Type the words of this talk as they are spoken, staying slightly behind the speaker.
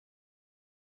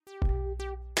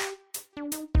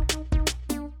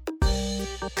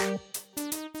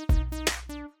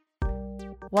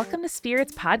Welcome to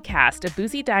Spirits Podcast, a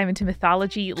boozy dive into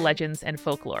mythology, legends, and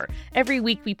folklore. Every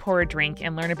week we pour a drink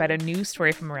and learn about a new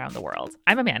story from around the world.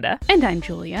 I'm Amanda. And I'm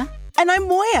Julia. And I'm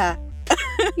Moiya.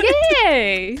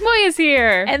 Yay! Moiya's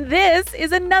here. And this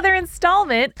is another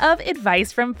installment of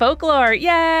Advice from Folklore.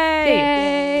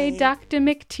 Yay! Yay! Dr.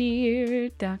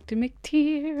 McTier,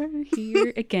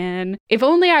 here again. If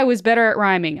only I was better at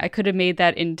rhyming, I could have made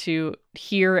that into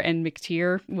here and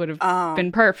McTier. Would have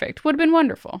been perfect. Would have been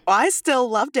wonderful. I still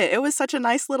loved it. It was such a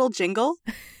nice little jingle.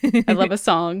 I love a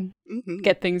song.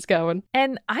 Get things going.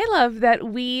 And I love that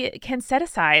we can set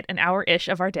aside an hour-ish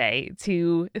of our day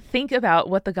to think about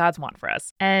what the gods want for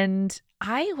us. And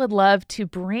I would love to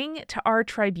bring to our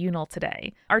tribunal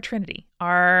today, our Trinity,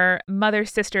 our mother,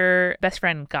 sister, best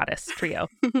friend, goddess trio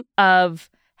of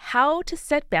how to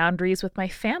set boundaries with my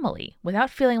family without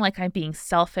feeling like I'm being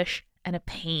selfish and a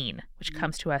pain, which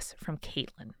comes to us from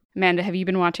Caitlin. Amanda, have you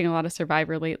been watching a lot of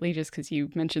Survivor lately just because you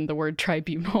mentioned the word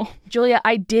tribunal? Julia,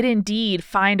 I did indeed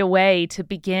find a way to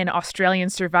begin Australian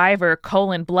Survivor: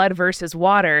 Blood versus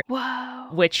Water. Whoa.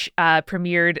 Which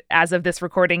premiered as of this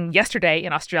recording yesterday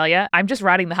in Australia. I'm just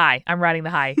riding the high.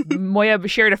 Moiya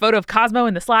shared a photo of Cosmo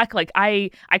in the Slack. I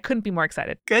couldn't be more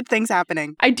excited. Good things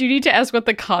happening. I do need to ask what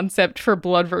the concept for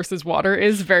Blood versus Water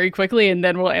is very quickly, and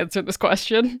then we'll answer this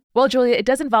question. Well, Julia, it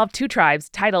does involve two tribes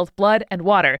titled Blood and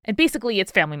Water. And basically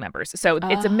it's family members. So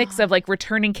it's a mix of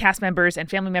returning cast members and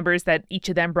family members that each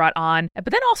of them brought on.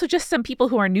 But then also just some people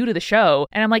who are new to the show.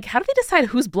 And I'm like, how do they decide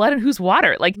who's blood and who's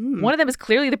water? One of them is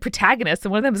clearly the protagonist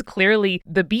and one of them is clearly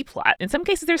the B plot. In some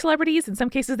cases, they're celebrities. In some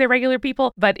cases, they're regular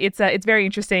people. But it's very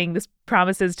interesting. This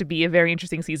promises to be a very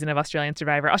interesting season of Australian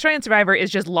Survivor. Australian Survivor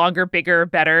is just longer, bigger,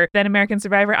 better than American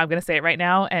Survivor. I'm going to say it right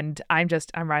now. And I'm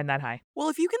riding that high. Well,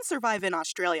 if you can survive in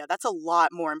Australia, that's a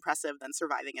lot more impressive than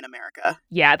surviving in America.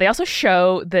 Yeah, they also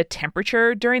show the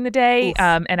temperature during the day.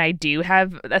 And I do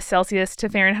have a Celsius to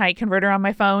Fahrenheit converter on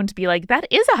my phone to be like, that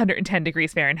is 110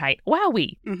 degrees Fahrenheit.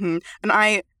 Wowee. Mm-hmm. And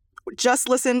I just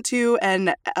listened to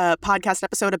a podcast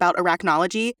episode about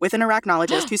arachnology with an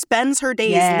arachnologist who spends her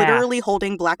days literally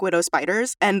holding black widow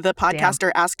spiders. And the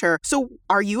podcaster asked her, so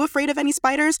are you afraid of any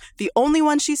spiders? The only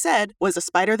one she said was a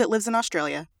spider that lives in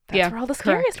Australia. That's where all the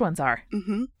scariest ones are.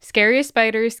 Mm-hmm. Scariest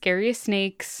spiders, scariest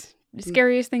snakes.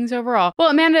 Scariest things overall. Well,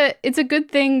 Amanda, it's a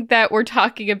good thing that we're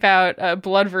talking about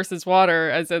blood versus water,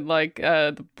 as in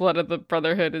the blood of the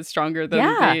brotherhood is stronger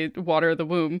than the water of the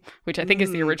womb, which I think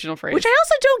is the original phrase. Which I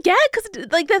also don't get,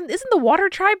 because then isn't the water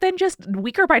tribe then just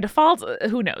weaker by default?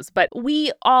 Who knows? But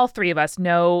we, all three of us,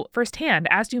 know firsthand,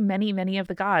 as do many, many of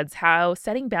the gods, how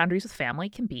setting boundaries with family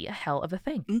can be a hell of a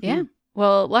thing. Mm-hmm. Yeah.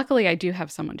 Well, luckily I do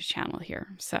have someone to channel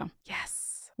here, so. Yes.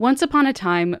 Once upon a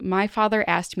time, my father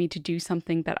asked me to do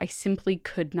something that I simply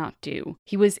could not do.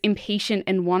 He was impatient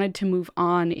and wanted to move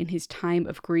on in his time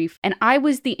of grief, and I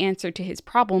was the answer to his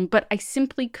problem, but I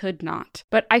simply could not.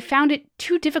 But I found it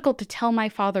too difficult to tell my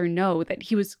father no, that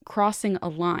he was crossing a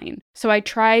line. So I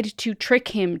tried to trick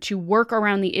him to work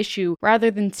around the issue rather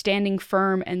than standing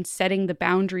firm and setting the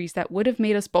boundaries that would have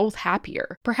made us both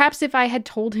happier. Perhaps if I had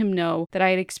told him no, that I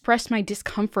had expressed my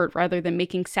discomfort rather than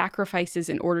making sacrifices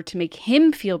in order to make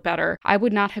him feel better, I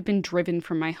would not have been driven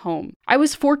from my home. I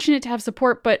was fortunate to have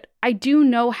support, but I do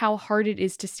know how hard it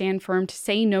is to stand firm, to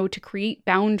say no, to create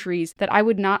boundaries that I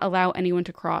would not allow anyone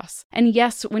to cross. And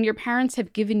yes, when your parents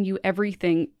have given you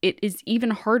everything, it is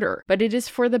even harder, but it is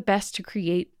for the best to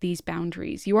create these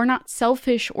boundaries. You are not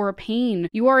selfish or a pain.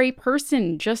 You are a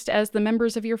person, just as the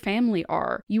members of your family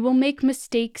are. You will make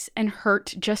mistakes and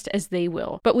hurt just as they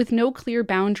will. But with no clear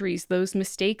boundaries, those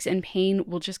mistakes and pain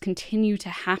will just continue to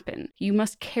happen. You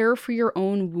must care for your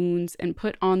own wounds and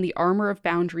put on the armor of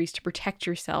boundaries to protect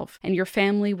yourself, and your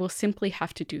family will simply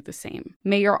have to do the same.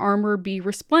 May your armor be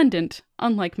resplendent,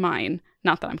 unlike mine.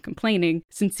 Not that I'm complaining.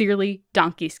 Sincerely,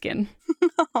 Donkey Skin.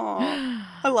 I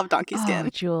love Donkey Skin. Oh,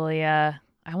 Julia.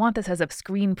 I want this as a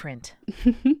screen print.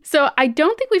 So I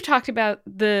don't think we've talked about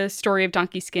the story of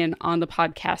Donkey Skin on the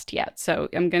podcast yet. So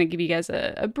I'm going to give you guys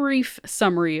a brief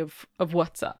summary of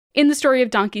what's up. In the story of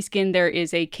Donkey Skin, there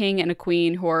is a king and a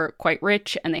queen who are quite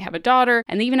rich, and they have a daughter,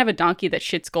 and they even have a donkey that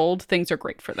shits gold. Things are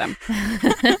great for them.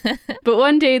 But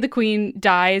one day, the queen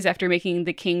dies after making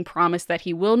the king promise that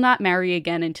he will not marry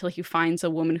again until he finds a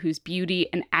woman whose beauty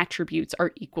and attributes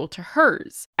are equal to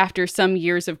hers. After some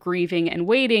years of grieving and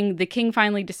waiting, the king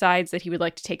finally decides that he would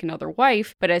like to take another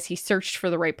wife, but as he searched for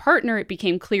the right partner, it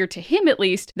became clear to him, at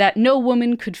least, that no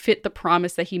woman could fit the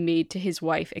promise that he made to his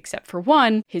wife except for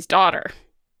one, his daughter.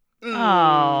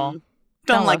 Oh.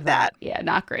 Don't like that. Yeah,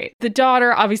 not great. The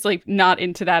daughter, obviously not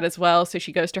into that as well. So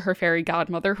she goes to her fairy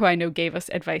godmother, who I know gave us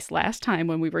advice last time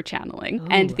when we were channeling. Ooh.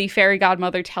 And the fairy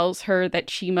godmother tells her that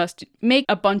she must make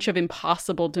a bunch of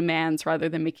impossible demands rather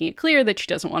than making it clear that she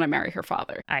doesn't want to marry her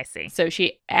father. I see. So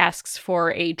she asks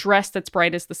for a dress that's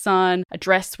bright as the sun, a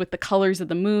dress with the colors of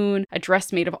the moon, a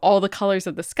dress made of all the colors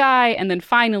of the sky, and then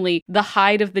finally, the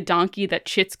hide of the donkey that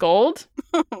chits gold.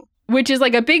 Which is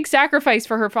like a big sacrifice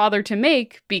for her father to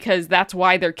make because that's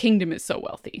why their kingdom is so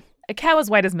wealthy. A cow as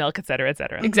white as milk, et cetera, et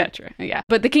cetera. Etc. Yeah.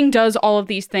 But the king does all of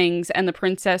these things, and the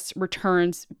princess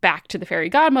returns back to the fairy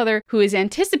godmother, who is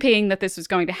anticipating that this was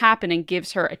going to happen and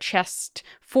gives her a chest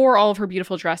for all of her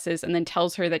beautiful dresses and then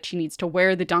tells her that she needs to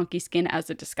wear the donkey skin as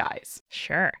a disguise.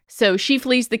 Sure. So she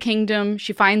flees the kingdom.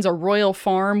 She finds a royal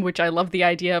farm, which I love the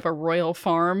idea of a royal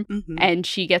farm. Mm-hmm. And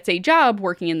she gets a job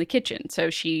working in the kitchen. So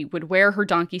she would wear her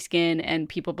donkey skin, and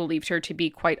people believed her to be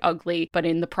quite ugly. But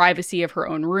in the privacy of her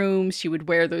own room, she would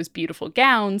wear those beautiful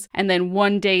gowns. And then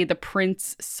one day the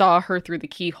prince saw her through the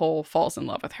keyhole, falls in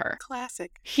love with her.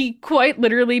 Classic. He quite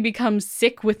literally becomes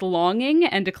sick with longing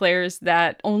and declares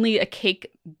that only a cake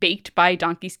baked by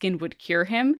donkey skin would cure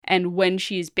him. And when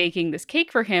she's baking this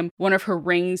cake for him, one of her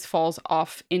rings falls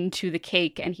off into the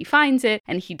cake and he finds it,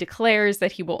 and he declares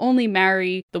that he will only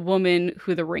marry the woman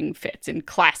who the ring fits in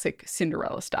classic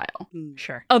Cinderella style.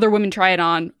 Sure. Other women try it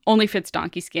on, only fits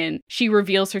donkey skin. She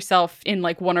reveals herself in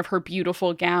like one of her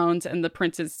beautiful gowns, and the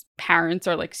prince's parents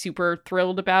are like super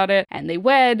thrilled about it, and they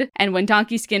wed. And when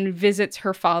donkey skin visits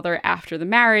her father after the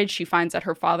marriage, she finds that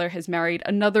her father has married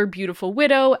another beautiful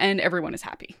widow, and everyone is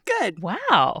happy. Good.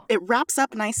 Wow. It wraps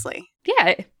up nicely.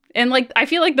 Yeah. And like, I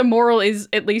feel like the moral is,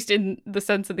 at least in the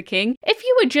sense of the king, if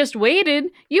you had just waited,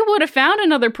 you would have found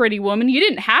another pretty woman. You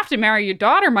didn't have to marry your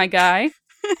daughter, my guy.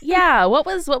 Yeah, what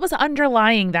was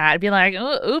underlying that? I'd be like,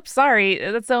 oh, oops, sorry,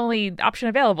 that's the only option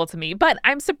available to me. But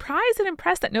I'm surprised and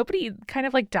impressed that nobody kind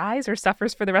of like dies or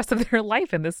suffers for the rest of their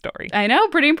life in this story. I know,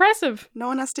 pretty impressive. No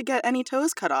one has to get any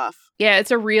toes cut off. Yeah,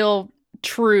 it's a real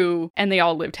true, and they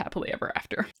all lived happily ever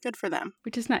after. Good for them.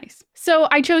 Which is nice. So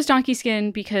I chose Donkey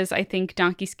Skin because I think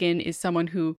Donkey Skin is someone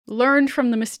who learned from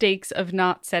the mistakes of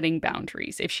not setting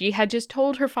boundaries. If she had just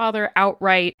told her father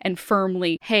outright and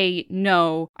firmly, hey,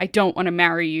 no, I don't want to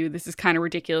marry you. This is kind of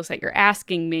ridiculous that you're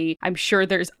asking me. I'm sure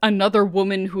there's another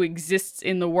woman who exists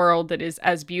in the world that is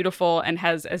as beautiful and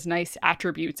has as nice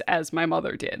attributes as my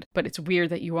mother did. But it's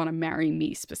weird that you want to marry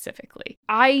me specifically.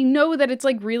 I know that it's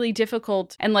like really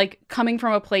difficult, and like coming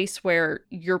from a place where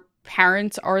your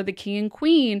parents are the king and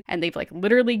queen and they've like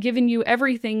literally given you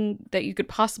everything that you could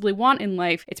possibly want in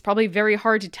life, it's probably very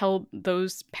hard to tell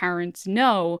those parents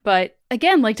no. But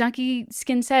again, like Donkey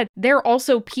Skin said, they're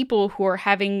also people who are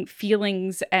having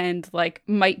feelings and like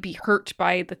might be hurt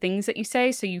by the things that you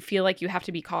say, so you feel like you have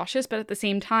to be cautious. But at the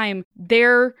same time,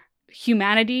 they're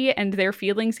humanity and their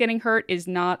feelings getting hurt is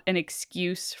not an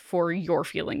excuse for your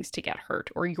feelings to get hurt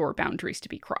or your boundaries to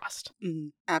be crossed.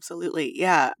 Absolutely.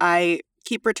 Yeah. I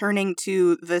keep returning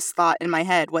to this thought in my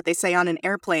head, what they say on an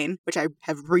airplane, which I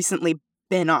have recently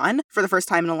been on for the first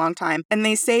time in a long time. And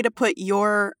they say to put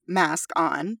your mask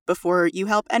on before you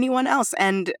help anyone else.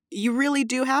 And you really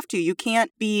do have to. You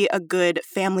can't be a good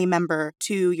family member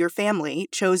to your family,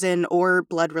 chosen or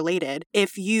blood related,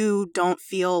 if you don't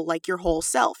feel like your whole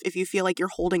self, if you feel like you're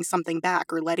holding something back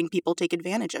or letting people take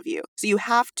advantage of you. So you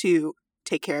have to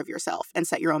take care of yourself and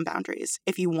set your own boundaries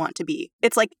if you want to be.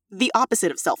 It's like the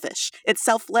opposite of selfish. It's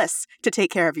selfless to take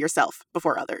care of yourself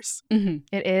before others. Mm-hmm.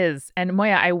 It is. And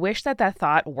Moiya, I wish that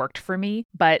thought worked for me,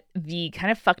 but the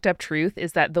kind of fucked up truth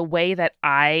is that the way that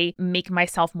I make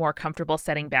myself more comfortable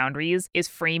setting boundaries is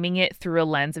framing it through a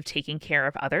lens of taking care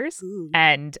of others. Ooh.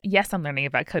 And yes, I'm learning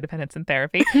about codependence in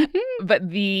therapy, but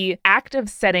the act of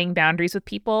setting boundaries with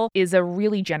people is a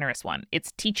really generous one.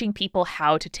 It's teaching people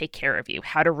how to take care of you,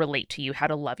 how to relate to you, how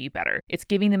to love you better. It's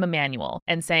giving them a manual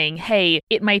and saying, hey,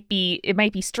 it might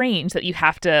be strange that you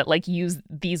have to like use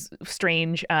these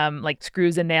strange like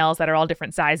screws and nails that are all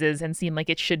different sizes and seem like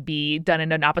it should be done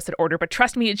in an opposite order, but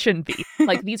trust me, it shouldn't be.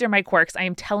 Like, these are my quirks. I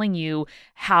am telling you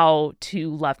how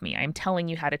to love me. I'm telling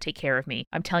you how to take care of me.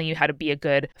 I'm telling you how to be a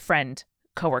good friend,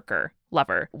 coworker,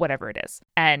 lover, whatever it is.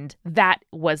 And that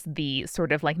was the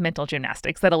sort of like mental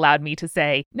gymnastics that allowed me to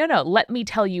say, no, let me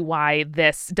tell you why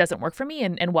this doesn't work for me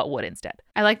and what would instead.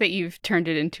 I like that you've turned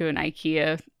it into an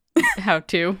IKEA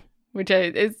how-to. Which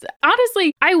is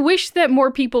honestly, I wish that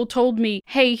more people told me,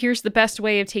 hey, here's the best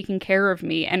way of taking care of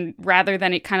me. And rather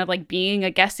than it kind of like being a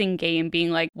guessing game, being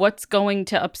like, what's going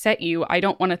to upset you? I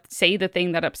don't want to say the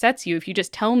thing that upsets you. If you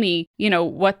just tell me, you know,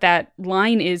 what that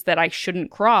line is that I shouldn't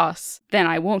cross, then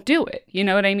I won't do it. You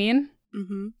know what I mean?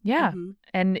 Mm-hmm. Yeah. Mm-hmm.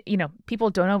 And, people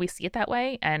don't always see it that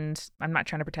way. And I'm not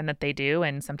trying to pretend that they do.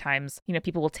 And sometimes,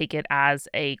 people will take it as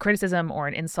a criticism or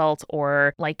an insult,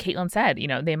 or like Caitlin said,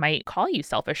 they might call you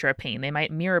selfish or a pain. They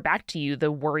might mirror back to you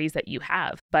the worries that you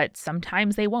have, but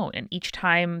sometimes they won't. And each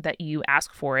time that you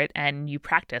ask for it and you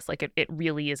practice, like it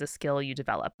really is a skill you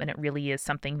develop. And it really is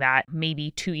something that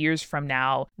maybe 2 years from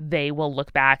now, they will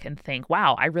look back and think,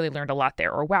 wow, I really learned a lot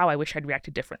there. Or wow, I wish I'd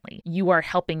reacted differently. You are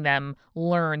helping them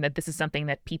learn that this is something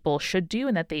that people should do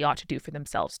and that they ought to do for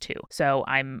themselves too. So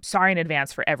I'm sorry in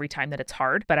advance for every time that it's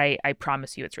hard, but I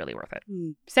promise you it's really worth it.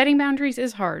 Setting boundaries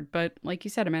is hard, but like you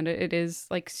said, Amanda, it is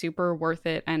like super worth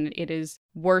it. And it is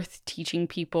worth teaching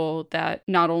people that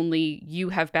not only you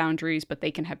have boundaries, but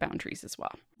they can have boundaries as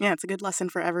well. Yeah, it's a good lesson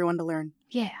for everyone to learn.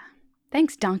 Yeah.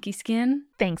 Thanks, Donkey Skin.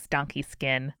 Thanks, Donkey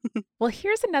Skin. Well,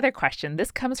 here's another question.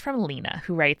 This comes from Lena,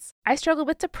 who writes, I struggle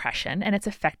with depression and it's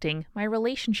affecting my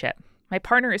relationship. My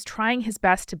partner is trying his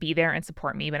best to be there and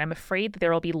support me, but I'm afraid that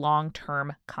there will be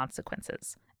long-term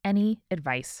consequences. Any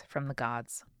advice from the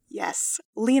gods? Yes.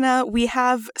 Lena, we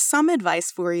have some advice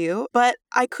for you, but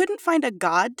I couldn't find a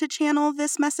god to channel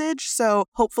this message, so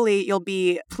hopefully you'll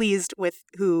be pleased with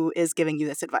who is giving you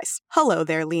this advice. Hello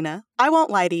there, Lena. I won't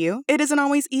lie to you. It isn't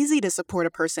always easy to support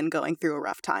a person going through a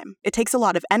rough time. It takes a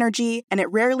lot of energy, and it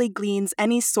rarely gleans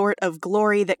any sort of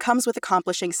glory that comes with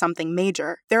accomplishing something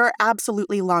major. There are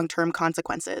absolutely long-term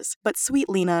consequences. But sweet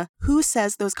Lena, who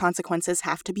says those consequences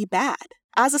have to be bad?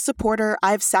 As a supporter,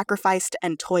 I've sacrificed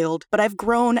and toiled, but I've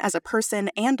grown as a person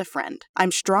and a friend. I'm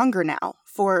stronger now,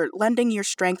 for lending your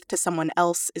strength to someone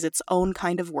else is its own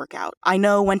kind of workout. I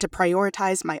know when to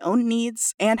prioritize my own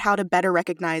needs and how to better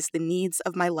recognize the needs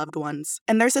of my loved ones.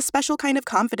 And there's a special kind of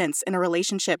confidence in a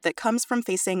relationship that comes from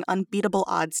facing unbeatable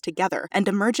odds together and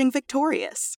emerging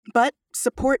victorious. But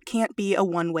support can't be a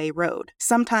one-way road.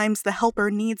 Sometimes the helper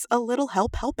needs a little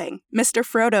help helping. Mr.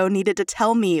 Frodo needed to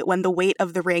tell me when the weight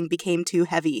of the ring became too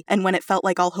heavy, and when it felt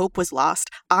like all hope was lost,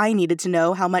 I needed to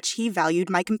know how much he valued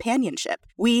my companionship.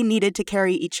 We needed to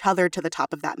carry each other to the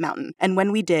top of that mountain, and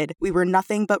when we did, we were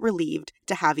nothing but relieved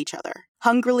to have each other.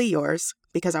 Hungrily yours,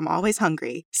 because I'm always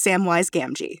hungry, Samwise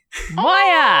Gamgee.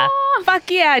 Moiya! Fuck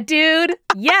yeah, dude!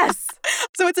 Yes!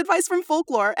 So it's advice from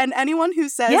Folklore, and anyone who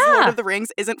says Lord of the Rings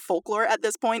isn't folklore at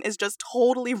this point is just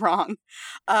totally wrong.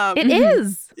 It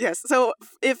is! Yes, so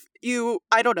if you,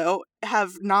 I don't know,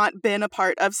 have not been a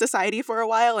part of society for a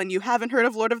while and you haven't heard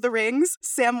of Lord of the Rings,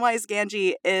 Samwise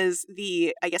Gamgee is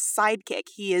the, sidekick.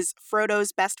 He is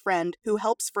Frodo's best friend who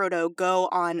helps Frodo go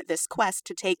on this quest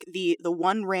to take the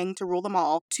one ring to rule them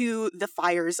all to the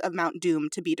fires of Mount Doom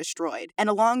to be destroyed. And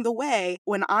along the way,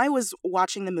 when I was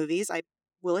watching the movies, I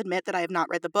will admit that I have not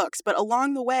read the books, but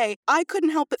along the way, I couldn't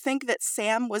help but think that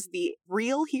Sam was the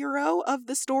real hero of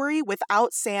the story.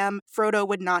 Without Sam, Frodo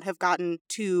would not have gotten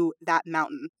to that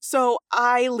mountain. So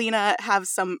I, Lena, have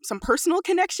some personal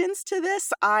connections to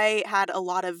this. I had a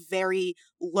lot of very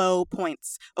low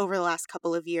points over the last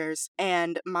couple of years,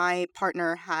 and my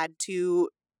partner had to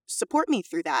support me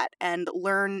through that and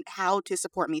learn how to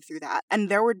support me through that. And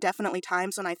there were definitely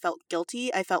times when I felt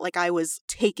guilty. I felt like I was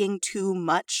taking too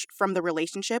much from the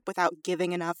relationship without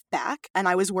giving enough back. And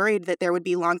I was worried that there would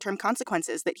be long-term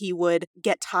consequences, that he would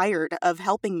get tired of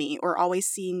helping me or always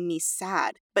seeing me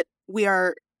sad. But we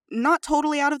are not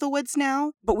totally out of the woods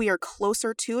now, but we are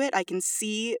closer to it. I can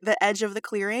see the edge of the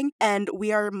clearing, and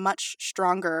we are much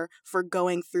stronger for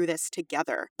going through this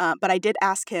together. But I did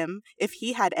ask him if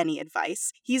he had any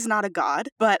advice. He's not a god,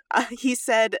 but he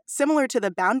said, similar to the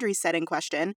boundary setting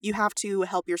question, you have to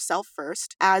help yourself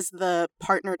first. As the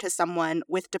partner to someone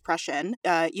with depression,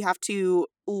 you have to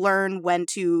learn when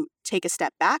to take a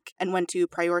step back and when to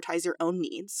prioritize your own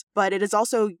needs. But it is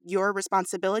also your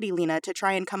responsibility, Lena, to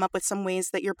try and come up with some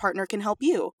ways that your partner can help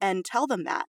you and tell them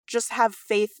that. Just have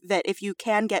faith that if you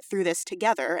can get through this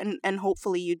together, and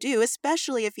hopefully you do,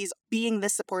 especially if he's being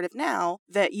this supportive now,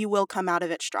 that you will come out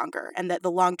of it stronger and that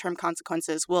the long-term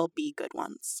consequences will be good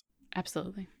ones.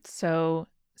 Absolutely. So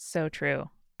true.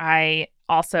 I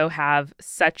also have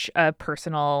such a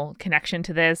personal connection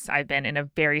to this. I've been in a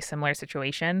very similar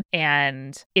situation,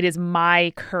 and it is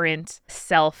my current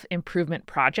self-improvement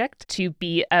project to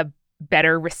be a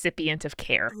better recipient of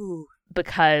care. Ooh.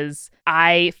 Because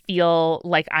I feel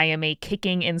like I am a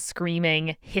kicking and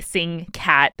screaming, hissing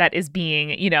cat that is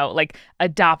being,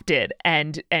 adopted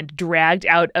and dragged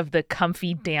out of the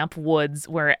comfy, damp woods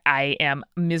where I am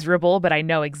miserable, but I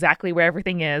know exactly where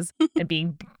everything is, and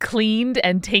being cleaned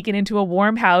and taken into a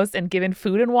warm house and given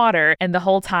food and water. And the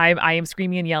whole time I am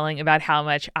screaming and yelling about how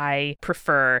much I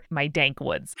prefer my dank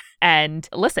woods. And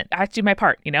listen, I have to do my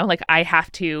part, I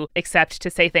have to accept to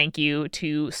say thank you,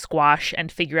 to squash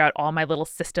and figure out all my my little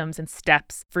systems and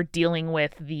steps for dealing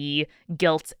with the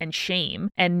guilt and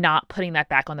shame and not putting that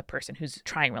back on the person who's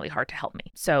trying really hard to help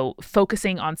me. So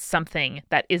focusing on something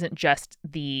that isn't just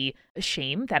the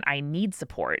shame that I need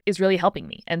support is really helping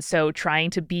me. And so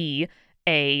trying to be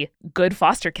a good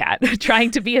foster cat, trying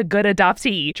to be a good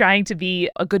adoptee, trying to be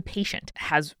a good patient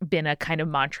has been a kind of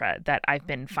mantra that I've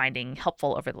been finding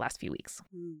helpful over the last few weeks.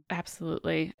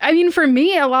 Absolutely. I mean, for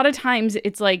me, a lot of times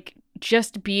it's like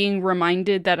just being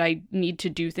reminded that I need to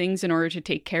do things in order to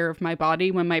take care of my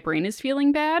body when my brain is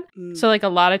feeling bad. So like a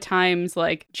lot of times,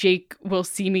 like Jake will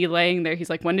see me laying there. He's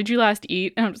like, when did you last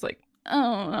eat? And I'm just like,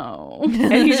 oh no.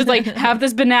 And he's just like, have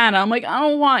this banana. I'm like, I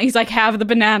don't want. He's like, have the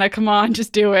banana. Come on,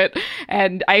 just do it.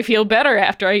 And I feel better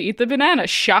after I eat the banana,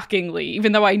 shockingly,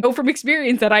 even though I know from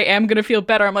experience that I am going to feel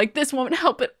better. I'm like, this won't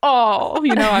help at all.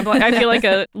 You know, I'm like, I feel like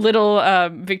a little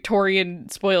Victorian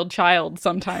spoiled child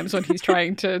sometimes when he's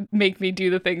trying to make me do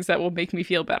the things that will make me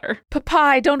feel better. Papa,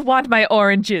 I don't want my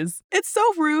oranges. It's so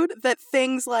rude that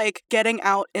things like getting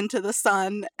out into the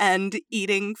sun and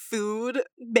eating food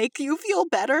make you feel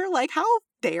better. Like, how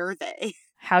dare they?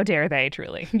 How dare they,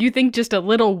 truly? You think just a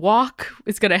little walk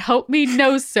is going to help me?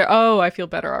 No, sir. Oh, I feel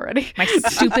better already. My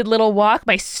stupid little walk,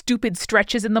 my stupid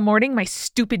stretches in the morning, my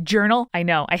stupid journal. I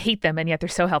know, I hate them, and yet they're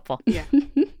so helpful. Yeah.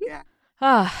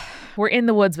 Yeah. We're in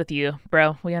the woods with you,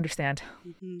 bro. We understand.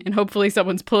 Mm-hmm. And hopefully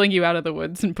someone's pulling you out of the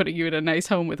woods and putting you in a nice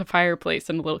home with a fireplace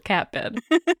and a little cat bed.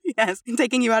 Yes,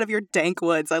 taking you out of your dank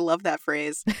woods. I love that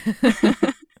phrase.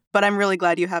 But I'm really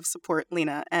glad you have support,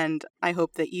 Lena, and I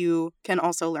hope that you can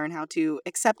also learn how to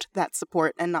accept that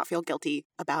support and not feel guilty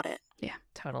about it. Yeah,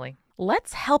 totally.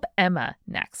 Let's help Emma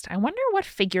next. I wonder what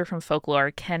figure from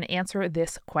folklore can answer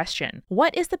this question.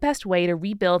 What is the best way to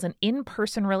rebuild an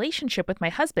in-person relationship with my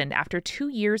husband after 2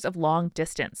 years of long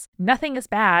distance? Nothing is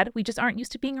bad. We just aren't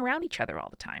used to being around each other all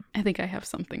the time. I think I have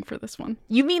something for this one.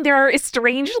 You mean there are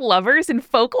estranged lovers in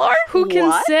folklore? Who can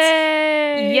What?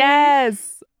 say?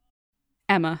 Yes.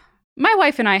 Emma, my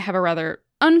wife and I have a rather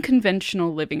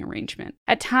unconventional living arrangement.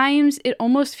 At times, it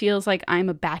almost feels like I'm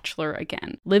a bachelor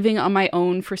again, living on my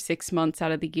own for 6 months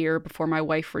out of the year before my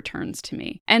wife returns to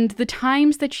me. And the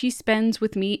times that she spends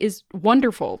with me is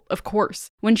wonderful, of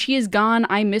course. When she is gone,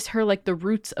 I miss her like the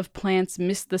roots of plants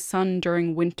miss the sun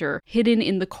during winter, hidden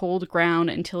in the cold ground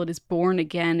until it is born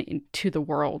again into the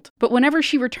world. But whenever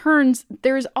she returns,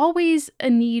 there is always a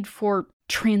need for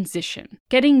transition,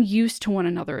 getting used to one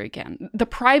another again. The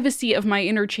privacy of my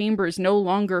inner chambers no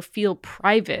longer feel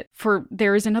private, for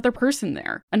there is another person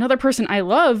there. Another person I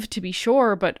love, to be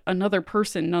sure, but another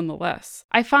person nonetheless.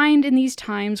 I find in these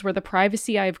times where the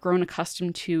privacy I have grown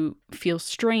accustomed to feels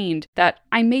strained, that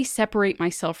I may separate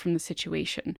myself from the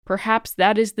situation. Perhaps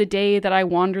that is the day that I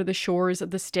wander the shores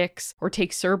of the Styx, or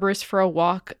take Cerberus for a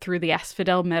walk through the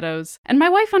asphodel meadows. And my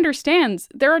wife understands.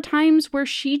 There are times where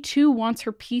she too wants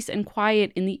her peace and quiet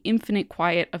in the infinite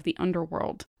quiet of the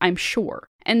underworld, I'm sure.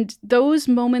 And those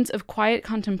moments of quiet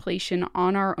contemplation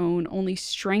on our own only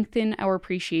strengthen our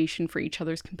appreciation for each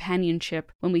other's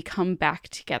companionship when we come back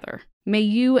together. May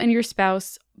you and your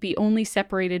spouse be only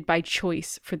separated by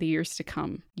choice for the years to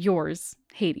come. Yours,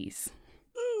 Hades.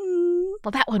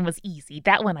 Well, that one was easy.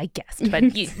 That one I guessed, but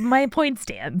my point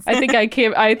stands. I think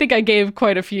I gave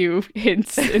quite a few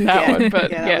hints in that one, but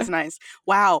yeah, that was nice.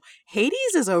 Wow,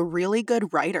 Hades is a really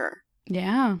good writer.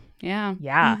 Yeah.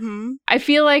 Mm-hmm. I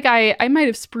feel like I might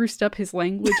have spruced up his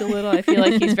language a little. I feel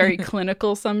like he's very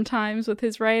clinical sometimes with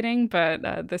his writing,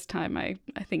 but this time I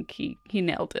think he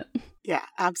nailed it. Yeah,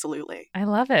 absolutely. I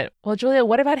love it. Well, Julia,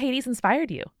 what about Hades inspired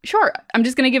you? Sure. I'm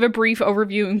just going to give a brief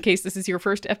overview in case this is your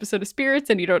first episode of Spirits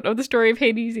and you don't know the story of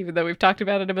Hades, even though we've talked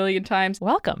about it a million times.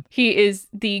 Welcome. He is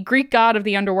the Greek god of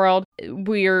the underworld.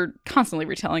 We're constantly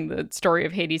retelling the story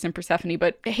of Hades and Persephone,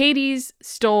 but Hades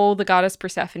stole the goddess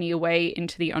Persephone away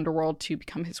into the underworld to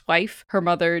become his wife. Her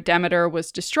mother, Demeter,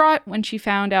 was distraught when she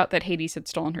found out that Hades had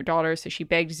stolen her daughter, so she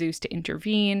begged Zeus to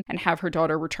intervene and have her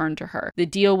daughter returned to her. The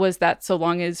deal was that so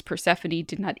long as Persephone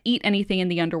did not eat anything in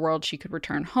the underworld, she could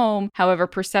return home. However,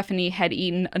 Persephone had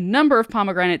eaten a number of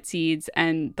pomegranate seeds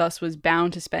and thus was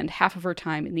bound to spend half of her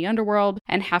time in the underworld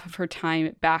and half of her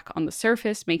time back on the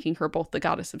surface, making her both the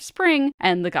goddess of spring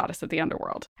and the goddess of the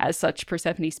underworld. As such,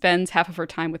 Persephone spends half of her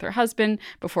time with her husband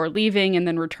before leaving and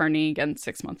then returning again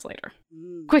 6 months later.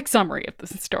 Quick summary of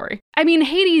this story. I mean,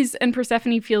 Hades and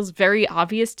Persephone feels very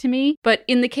obvious to me, but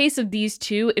in the case of these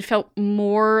two, it felt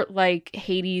more like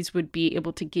Hades would be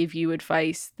able to give you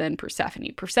advice than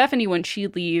Persephone. Persephone, when she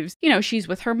leaves, she's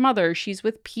with her mother, she's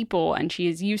with people, and she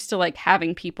is used to like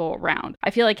having people around. I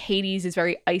feel like Hades is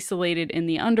very isolated in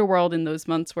the underworld in those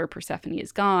months where Persephone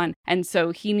is gone, and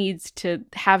so he needs to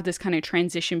have this kind of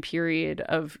transition period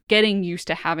of getting used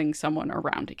to having someone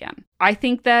around again. I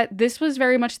think that this was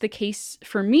very much the case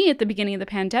for me at the beginning of the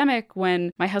pandemic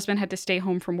when my husband had to stay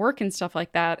home from work and stuff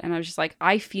like that. And I was just like,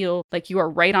 I feel like you are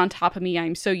right on top of me.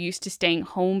 I'm so used to staying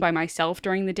home by myself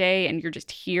during the day and you're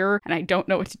just here and I don't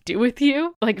know what to do with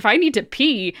you. Like if I need to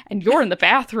pee and you're in the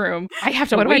bathroom, I have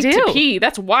to wait to pee.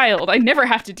 That's wild. I never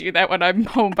have to do that when I'm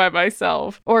home by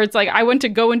myself. Or it's like I went to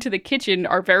go into the kitchen,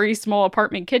 our very small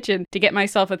apartment kitchen, to get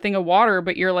myself a thing of water,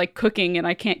 but you're like cooking and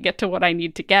I can't get to what I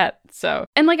need to get. So,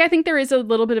 and like, I think there is a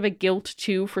little bit of a guilt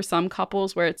too for some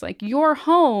couples where it's like, you're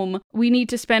home. We need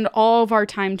to spend all of our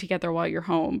time together while you're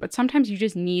home. But sometimes you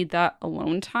just need that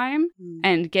alone time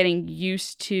and getting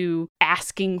used to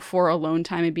asking for alone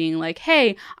time and being like,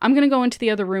 hey, I'm going to go into the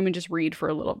other room and just read for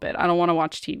a little bit. I don't want to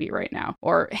watch TV right now.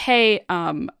 Or, hey,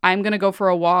 I'm going to go for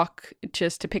a walk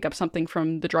just to pick up something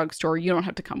from the drugstore. You don't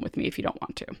have to come with me if you don't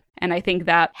want to. And I think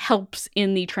that helps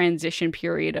in the transition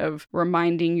period of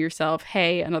reminding yourself,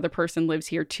 hey, another person lives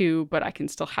here too, but I can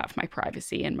still have my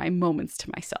privacy and my moments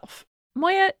to myself.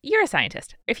 Moiya, you're a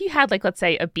scientist. If you had, like, let's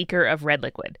say, a beaker of red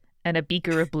liquid and a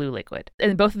beaker of blue liquid,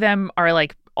 and both of them are,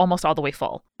 like, almost all the way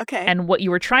full. Okay. And what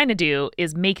you were trying to do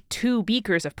is make 2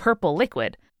 beakers of purple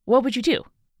liquid, what would you do?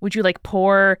 Would you, like,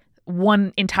 pour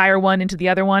one entire one into the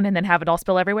other one and then have it all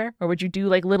spill everywhere? Or would you do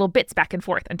like little bits back and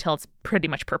forth until it's pretty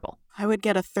much purple? I would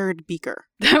get a third beaker.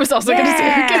 I was also going to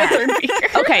say I'd get a third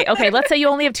beaker. Okay. Let's say you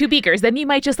only have 2 beakers. Then you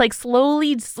might just like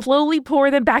slowly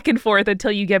pour them back and forth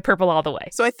until you get purple all the way.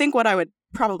 So I think what I would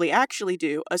probably actually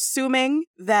do, assuming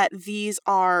that these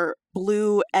are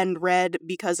blue and red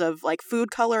because of like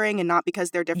food coloring and not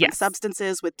because they're different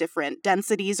substances with different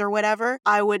densities or whatever,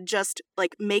 I would just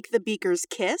like make the beakers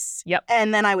kiss. Yep.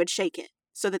 And then I would shake it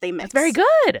so that they mix. That's very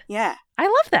good. Yeah. I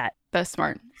love that. That's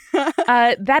smart.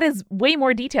 That is way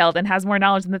more detailed and has more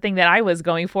knowledge than the thing that I was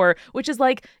going for, which is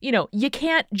like, you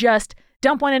can't just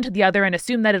dump one into the other and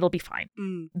assume that it'll be fine.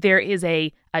 There is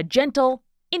a gentle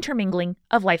intermingling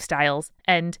of lifestyles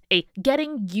and a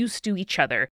getting used to each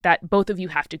other that both of you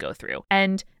have to go through.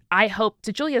 And I hope,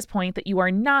 to Julia's point, that you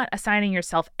are not assigning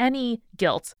yourself any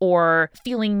guilt or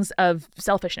feelings of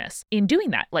selfishness in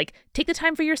doing that. Like, take the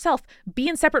time for yourself. Be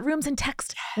in separate rooms and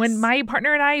text. Yes. When my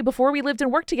partner and I, before we lived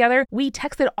and worked together, we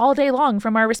texted all day long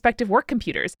from our respective work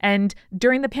computers. And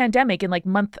during the pandemic, in like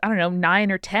month,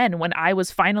 9 or 10, when I was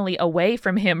finally away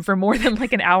from him for more than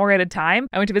like an hour at a time,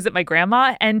 I went to visit my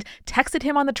grandma and texted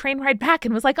him on the train ride back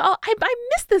and was like, oh, I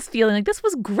miss this feeling. Like, this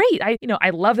was great. I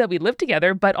love that we lived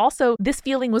together, but also this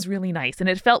feeling was really nice. And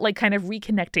it felt like kind of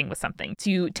reconnecting with something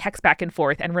to text back and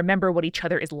forth and remember what each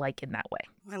other is like in that way.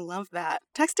 I love that.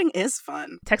 Texting is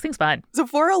fun. Texting's fun. So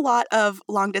for a lot of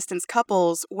long distance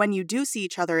couples, when you do see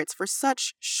each other, it's for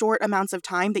such short amounts of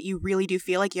time that you really do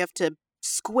feel like you have to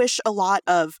squish a lot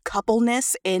of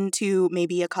coupleness into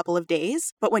maybe a couple of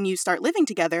days. But when you start living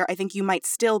together, I think you might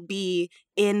still be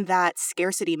in that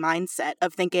scarcity mindset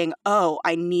of thinking, oh,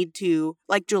 I need to,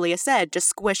 like Julia said, just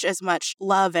squish as much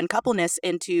love and coupleness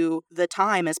into the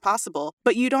time as possible.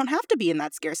 But you don't have to be in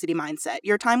that scarcity mindset.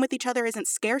 Your time with each other isn't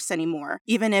scarce anymore,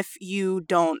 even if you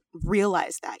don't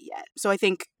realize that yet. So I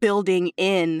think building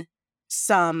in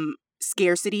some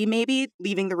scarcity, maybe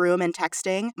leaving the room and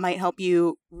texting, might help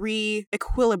you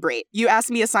re-equilibrate. You asked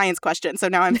me a science question, so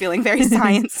now I'm feeling very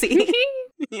sciencey.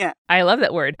 Yeah. I love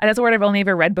that word. That's a word I've only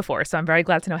ever read before, so I'm very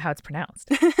glad to know how it's pronounced.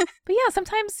 But yeah,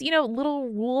 sometimes, little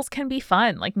rules can be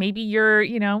fun. Like maybe you're,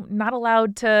 not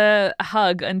allowed to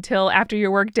hug until after your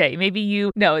work day. Maybe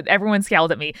everyone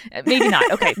scowled at me. Maybe not.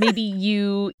 Okay. Maybe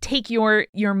you take your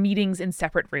meetings in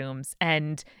separate rooms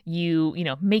and you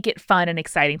make it fun and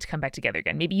exciting to come back together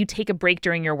again. Maybe you take a break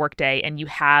during your work day and you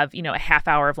have, a half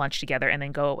hour of lunch together and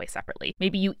then go away separately.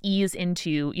 Maybe you ease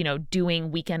into,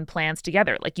 doing weekend plans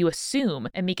together. Like you assume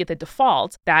and make it the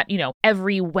default that,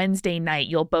 every Wednesday night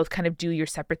you'll both kind of do your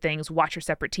separate things, watch your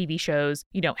separate TV shows,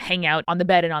 hang out on the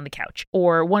bed and on the couch.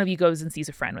 Or one of you goes and sees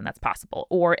a friend when that's possible.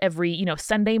 Or every,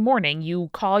 Sunday morning you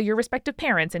call your respective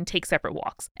parents and take separate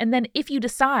walks. And then if you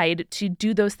decide to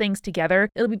do those things together,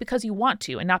 it'll be because you want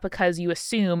to and not because you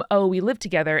assume, oh, we live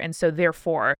together. And so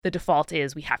therefore the default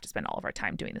is we have to spend all of our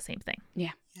time doing the same thing.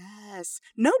 Yeah. Yes. Yes.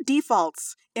 No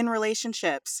defaults in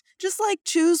relationships. Just like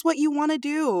choose what you want to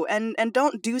do and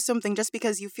don't do something just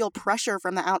because you feel pressure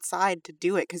from the outside to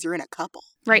do it because you're in a couple.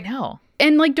 Right. I know.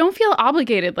 And like, don't feel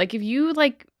obligated. Like if you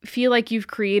like feel like you've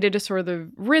created a sort of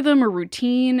rhythm or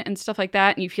routine and stuff like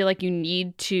that, and you feel like you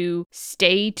need to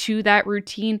stay to that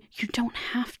routine, you don't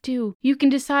have to. You can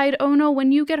decide, oh no,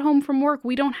 when you get home from work,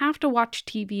 we don't have to watch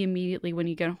TV immediately when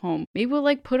you get home. Maybe we'll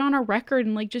like put on a record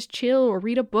and like just chill or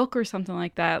read a book or something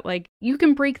like that. Like you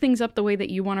can break things up the way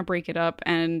that you want to break it up.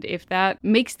 And if that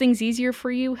makes things easier for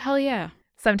you, hell yeah.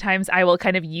 Sometimes I will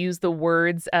kind of use the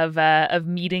words of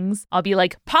meetings. I'll be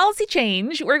like, policy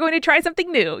change. We're going to try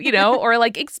something new, you know, or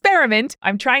like experiment.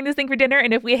 I'm trying this thing for dinner,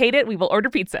 and if we hate it, we will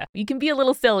order pizza. You can be a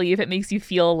little silly if it makes you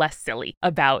feel less silly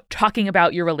about talking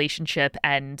about your relationship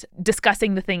and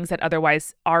discussing the things that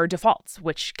otherwise are defaults,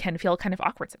 which can feel kind of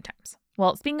awkward sometimes.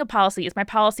 Well, speaking of policy, it's my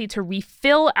policy to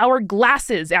refill our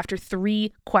glasses after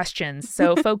 3 questions.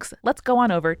 So folks, let's go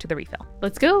on over to the refill.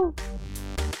 Let's go.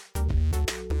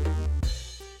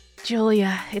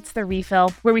 Julia, it's the refill,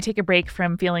 where we take a break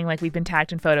from feeling like we've been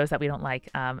tagged in photos that we don't like,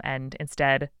 and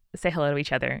instead say hello to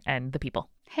each other and the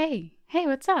people. Hey,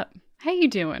 what's up? How you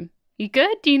doing? You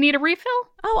good? Do you need a refill?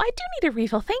 Oh, I do need a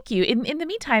refill. Thank you. In the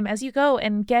meantime, as you go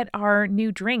and get our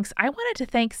new drinks, I wanted to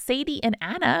thank Sadie and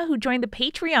Anna, who joined the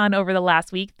Patreon over the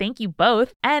last week. Thank you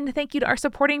both. And thank you to our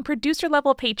supporting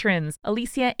producer-level patrons,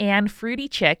 Alicia Ann, Fruity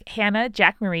Chick, Hannah,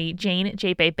 Jack Marie, Jane,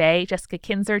 J. Bay, Jessica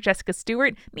Kinzer, Jessica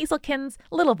Stewart, Measelkins,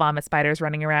 Little Vomit Spiders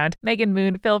running around, Megan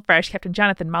Moon, Phil Fresh, Captain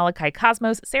Jonathan, Malachi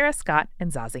Cosmos, Sarah Scott,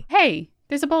 and Zazie. Hey,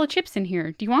 there's a bowl of chips in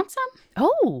here. Do you want some?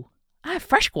 Oh,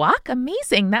 fresh guac?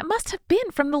 Amazing. That must have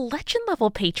been from the legend level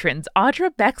patrons.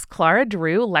 Audra, Bex, Clara,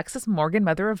 Drew, Lexus Morgan,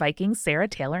 Mother of Vikings, Sarah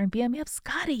Taylor, and BMF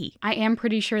Scotty. I am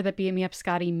pretty sure that BMF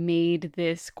Scotty made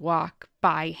this guac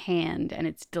by hand, and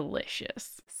it's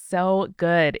delicious. So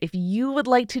good. If you would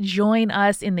like to join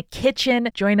us in the kitchen,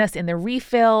 join us in the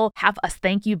refill, have us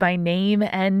thank you by name,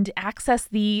 and access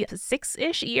the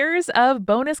 6-ish years of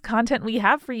bonus content we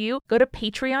have for you, go to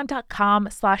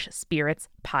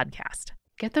patreon.com/spiritspodcast.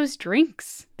 Get those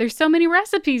drinks. There's so many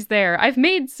recipes there. I've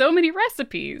made so many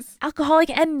recipes. Alcoholic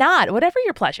and not, whatever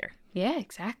your pleasure. Yeah,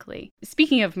 exactly.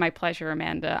 Speaking of my pleasure,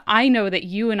 Amanda, I know that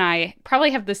you and I probably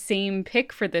have the same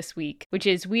pick for this week, which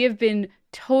is we have been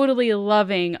totally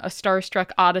loving A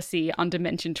Starstruck Odyssey on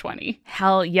Dimension 20.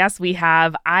 Hell yes, we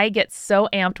have. I get so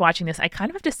amped watching this. I kind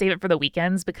of have to save it for the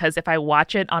weekends because if I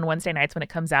watch it on Wednesday nights when it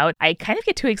comes out, I kind of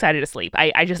get too excited to sleep.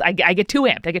 I get too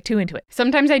amped. I get too into it.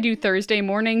 Sometimes I do Thursday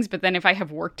mornings, but then if I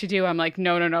have work to do, I'm like,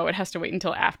 no, it has to wait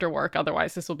until after work.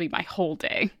 Otherwise, this will be my whole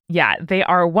day. Yeah, they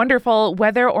are wonderful.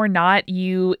 Whether or not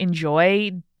you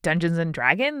enjoy Dungeons and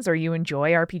Dragons or you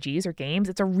enjoy RPGs or games,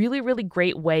 it's a really, really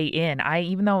great way in.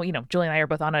 Even though, Julie and I are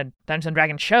both on a Dungeons and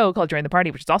Dragons show called Join the Party,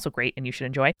 which is also great and you should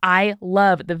enjoy, I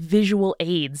love the visual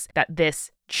aids that this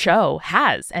show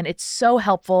has, and it's so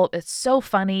helpful. It's so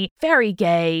funny, very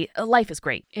gay. Life is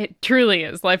great. It truly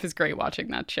is. Life is great watching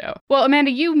that show. Well,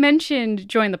 Amanda, you mentioned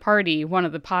Join the Party, one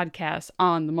of the podcasts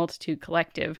on the Multitude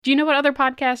Collective. Do you know what other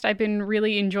podcast I've been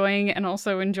really enjoying and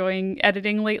also enjoying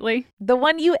editing lately? The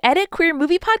one you edit, Queer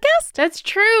Movie Podcast? That's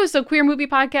true. So Queer Movie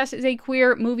Podcast is a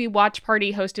queer movie watch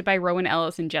party hosted by Rowan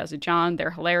Ellis and Jazza John.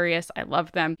 They're hilarious. I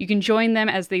love them. You can join them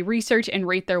as they research and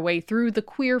rate their way through the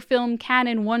queer film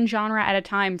canon, one genre at a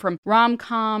time, from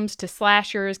rom-coms to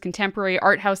slashers, contemporary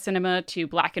art house cinema to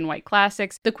black and white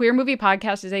classics. The Queer Movie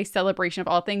Podcast is a celebration of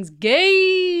all things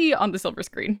gay on the silver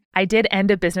screen. I did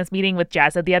end a business meeting with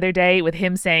Jazza the other day with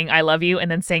him saying, I love you, and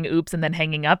then saying oops, and then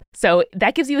hanging up. So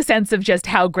that gives you a sense of just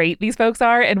how great these folks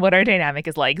are and what our dynamic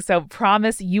is like. So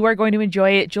promise you are going to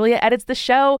enjoy it. Julia edits the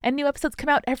show, and new episodes come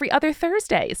out every other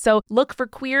Thursday. So look for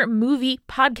Queer Movie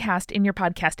Podcast in your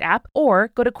podcast app or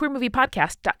go to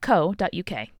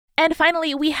queermoviepodcast.co.uk. And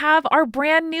finally, we have our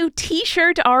brand new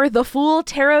t-shirt. Our The Fool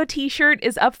Tarot t-shirt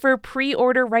is up for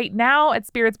pre-order right now at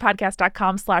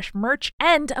spiritspodcast.com/merch.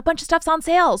 And a bunch of stuff's on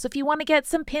sale. So if you want to get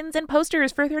some pins and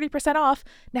posters for 30% off,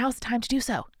 now's the time to do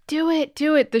so. Do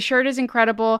it. The shirt is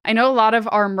incredible. I know a lot of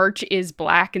our merch is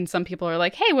black and some people are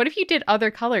like, hey, what if you did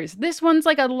other colors? This one's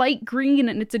like a light green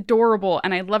and it's adorable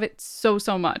and I love it so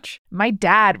much. My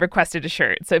dad requested a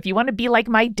shirt. So if you want to be like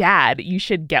my dad, you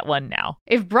should get one now.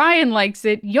 If Brian likes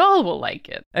it, y'all will like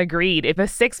it. Agreed. If a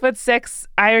 6'6"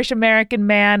 Irish-American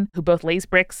man who both lays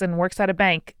bricks and works at a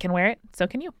bank can wear it, so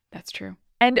can you. That's true.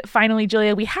 And finally,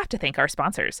 Julia, we have to thank our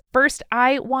sponsors. First,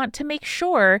 I want to make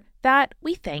sure that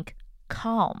we thank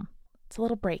Calm. It's a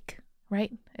little break,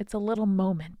 right? It's a little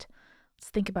moment. Let's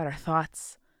think about our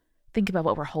thoughts. Think about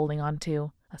what we're holding on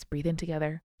to. Let's breathe in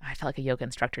together. I felt like a yoga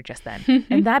instructor just then.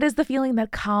 And that is the feeling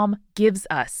that Calm gives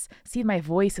us. See, my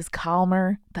voice is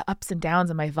calmer. The ups and downs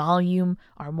of my volume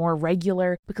are more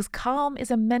regular because Calm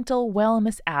is a mental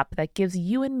wellness app that gives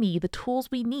you and me the tools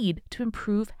we need to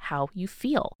improve how you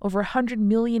feel. Over 100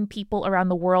 million people around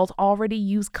the world already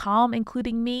use Calm,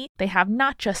 including me. They have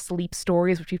not just sleep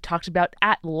stories, which we've talked about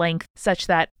at length, such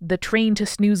that the train to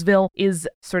Snoozeville is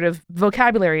sort of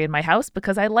vocabulary in my house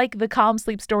because I like the Calm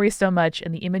sleep stories so much,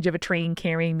 and the image of a train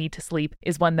carrying me to sleep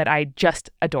is one that I just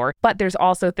adore. But there's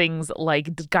also things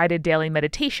like guided daily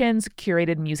meditations,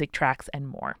 curated music tracks, and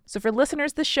more. So for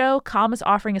listeners of the show, Calm is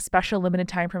offering a special limited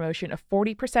time promotion of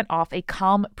 40% off a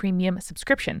Calm premium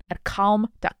subscription at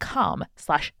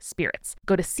calm.com/spirits.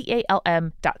 Go to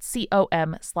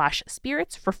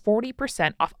calm.com/spirits for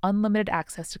 40% off unlimited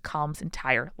access to Calm's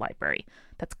entire library.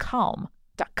 That's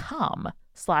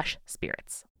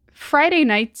calm.com/spirits. Friday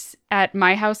nights at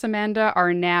my house, Amanda,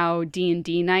 are now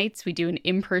D&D nights. We do an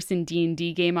in-person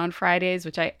D&D game on Fridays,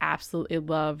 which I absolutely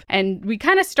love. And we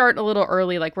kind of start a little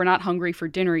early, like we're not hungry for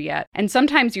dinner yet. And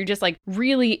sometimes you're just like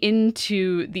really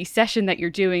into the session that you're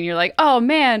doing. You're like, oh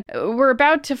man, we're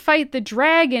about to fight the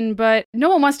dragon, but no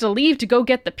one wants to leave to go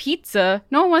get the pizza.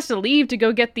 No one wants to leave to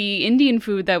go get the Indian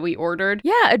food that we ordered.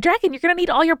 Yeah, a dragon, you're going to need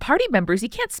all your party members. You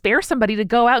can't spare somebody to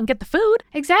go out and get the food.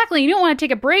 Exactly. You don't want to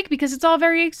take a break because it's all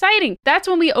very exciting. That's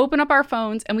when we open up our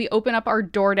phones and we open up our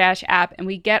DoorDash app and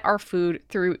we get our food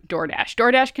through DoorDash.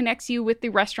 DoorDash connects you with the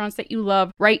restaurants that you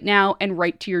love right now and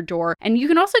right to your door. And you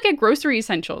can also get grocery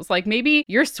essentials. Like maybe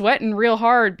you're sweating real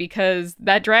hard because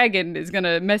that dragon is going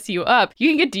to mess you up. You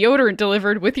can get deodorant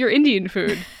delivered with your Indian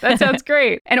food. That sounds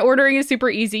great. And ordering is super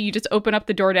easy. You just open up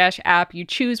the DoorDash app, you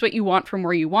choose what you want from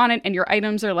where you want it, and your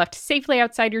items are left safely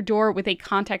outside your door with a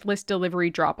contactless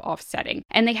delivery drop-off setting.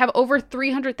 And they have over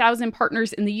 300,000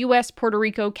 partners in the US, Puerto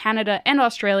Rico, Canada, and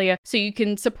Australia, so you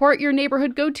can support your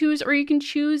neighborhood go-tos or you can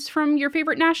choose from your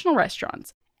favorite national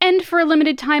restaurants. And for a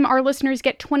limited time, our listeners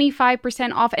get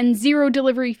 25% off and 0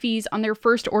 delivery fees on their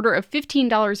first order of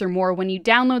 $15 or more when you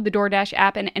download the DoorDash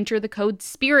app and enter the code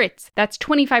SPIRITS. That's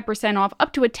 25% off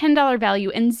up to a $10 value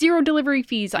and 0 delivery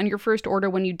fees on your first order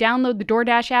when you download the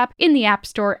DoorDash app in the App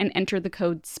Store and enter the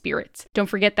code SPIRITS. Don't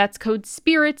forget that's code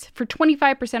SPIRITS for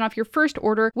 25% off your first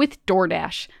order with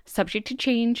DoorDash. Subject to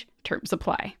change. Terms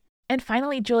apply. And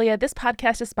finally, Julia, this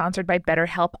podcast is sponsored by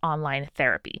BetterHelp Online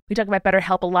Therapy. We talk about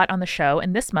BetterHelp a lot on the show,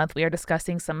 and this month we are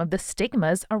discussing some of the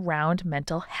stigmas around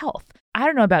mental health. I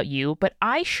don't know about you, but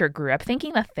I sure grew up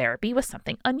thinking that therapy was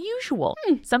something unusual,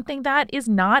 something that is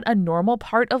not a normal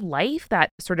part of life that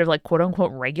sort of like quote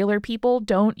unquote regular people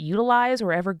don't utilize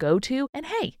or ever go to. And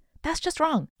hey, that's just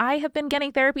wrong. I have been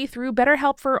getting therapy through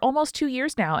BetterHelp for almost 2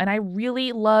 years now, and I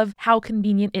really love how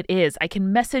convenient it is. I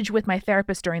can message with my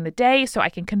therapist during the day so I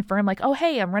can confirm like, oh,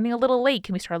 hey, I'm running a little late.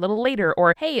 Can we start a little later?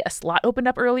 Or, hey, a slot opened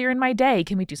up earlier in my day.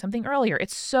 Can we do something earlier?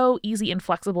 It's so easy and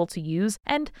flexible to use.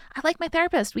 And I like my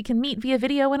therapist. We can meet via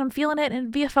video when I'm feeling it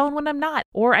and via phone when I'm not.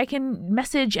 Or I can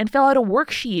message and fill out a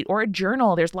worksheet or a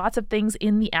journal. There's lots of things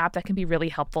in the app that can be really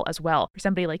helpful as well. For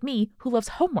somebody like me who loves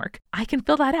homework, I can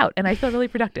fill that out and I feel really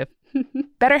productive.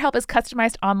 BetterHelp is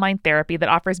customized online therapy that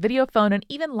offers video, phone, and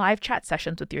even live chat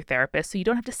sessions with your therapist, so you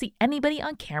don't have to see anybody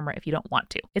on camera if you don't want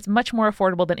to. It's much more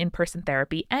affordable than in-person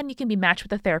therapy, and you can be matched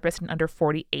with a therapist in under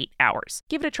 48 hours.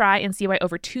 Give it a try and see why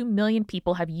over 2 million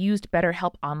people have used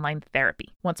BetterHelp Online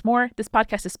Therapy. Once more, this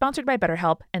podcast is sponsored by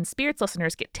BetterHelp, and Spirits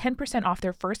listeners get 10% off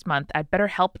their first month at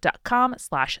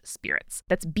betterhelp.com/spirits.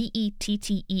 That's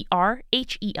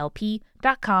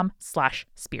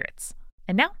BetterHelp.com/spirits.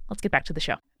 And now, let's get back to the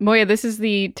show. Moiya, this is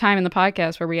the time in the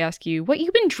podcast where we ask you, what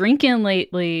you've been drinking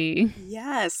lately?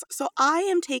 Yes. So I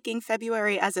am taking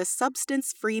February as a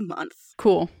substance-free month.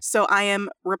 Cool. So I am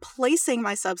replacing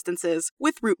my substances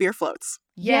with root beer floats.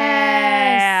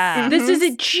 Yes! This is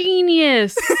a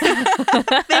genius!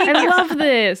 I love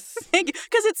this! Thank you.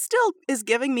 Because it still is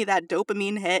giving me that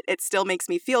dopamine hit. It still makes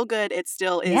me feel good. It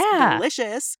still is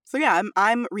delicious. So yeah,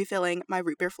 I'm refilling my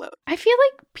root beer float. I feel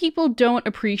like people don't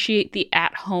appreciate the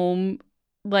at-home,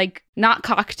 like, not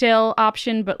cocktail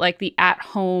option, but like the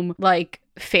at-home, like,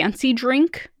 fancy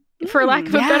drink. For lack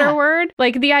of a better word.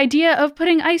 Like the idea of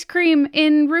putting ice cream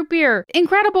in root beer.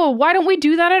 Incredible. Why don't we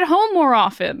do that at home more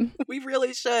often? We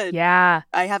really should. Yeah.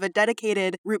 I have a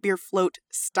dedicated root beer float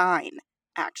stein,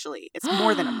 actually. It's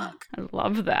more than a mug. I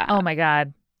love that. Oh my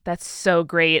God. That's so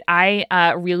great. I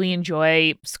really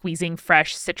enjoy squeezing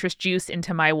fresh citrus juice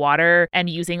into my water and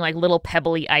using like little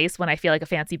pebbly ice when I feel like a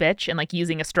fancy bitch and like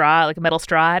using a straw, like a metal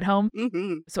straw at home.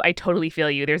 Mm-hmm. So I totally feel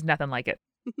you. There's nothing like it.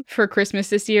 For Christmas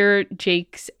this year,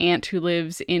 Jake's aunt who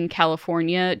lives in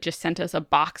California just sent us a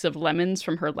box of lemons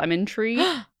from her lemon tree.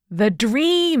 The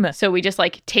dream. So we just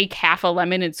like take half a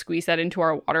lemon and squeeze that into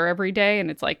our water every day. And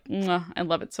it's like, I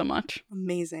love it so much.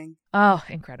 Amazing. Oh,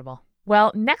 incredible.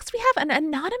 Well, next we have an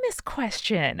anonymous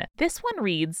question. This one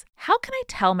reads, how can I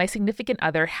tell my significant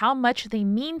other how much they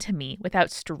mean to me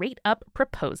without straight up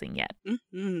proposing yet?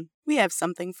 Mm-hmm. We have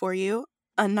something for you.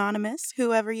 Anonymous,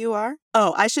 whoever you are.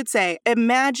 Oh, I should say,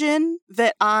 imagine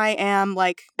that I am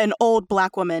like an old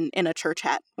Black woman in a church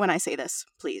hat when I say this,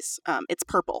 please. It's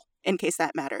purple, in case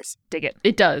that matters. Dig it.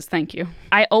 It does. Thank you.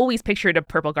 I always pictured a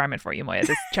purple garment for you, Moiya.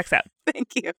 This checks out.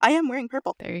 Thank you. I am wearing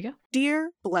purple. There you go.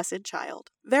 Dear blessed child,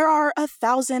 there are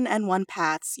 1,001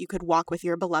 paths you could walk with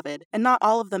your beloved, and not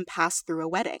all of them pass through a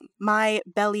wedding. My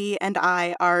belly and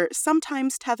I are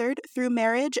sometimes tethered through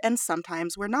marriage, and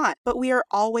sometimes we're not, but we are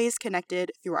always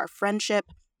connected through our friendship,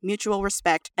 mutual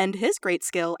respect, and his great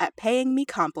skill at paying me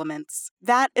compliments.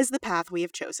 That is the path we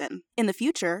have chosen. In the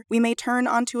future, we may turn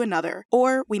onto another,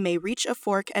 or we may reach a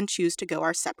fork and choose to go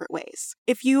our separate ways.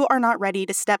 If you are not ready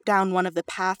to step down one of the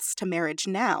paths to marriage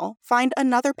now, find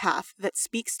another path that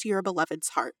speaks to your beloved's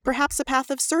heart. Perhaps a path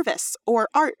of service, or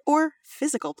art, or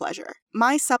physical pleasure.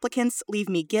 My supplicants leave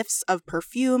me gifts of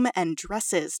perfume and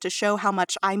dresses to show how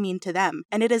much I mean to them,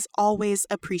 and it is always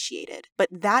appreciated. But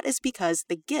that is because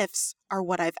the gifts are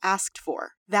what I've asked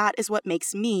for. That is what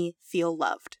makes me feel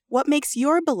loved. What makes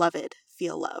your beloved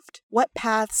feel loved? What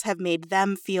paths have made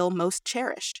them feel most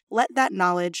cherished? Let that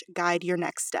knowledge guide your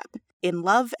next step. In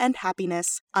love and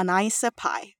happiness, Anaisa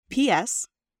Pai. P.S.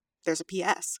 There's a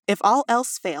P.S. If all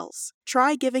else fails,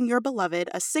 try giving your beloved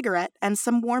a cigarette and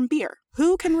some warm beer.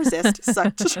 Who can resist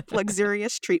such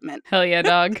luxurious treatment? Hell yeah,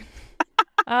 dog.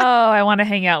 Oh, I want to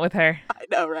hang out with her. I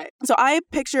know, right? So I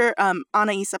picture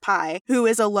Anaisa Pai, who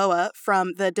is a Loa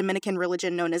from the Dominican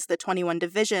religion known as the 21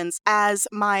 Divisions, as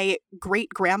my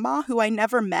great-grandma, who I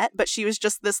never met, but she was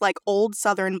just this like old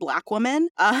Southern Black woman.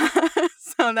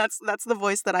 So that's the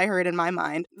voice that I heard in my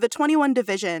mind. The 21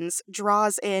 Divisions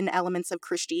draws in elements of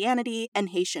Christianity and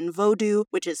Haitian Vodou,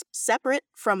 which is separate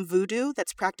from voodoo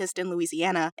that's practiced in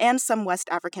Louisiana, and some West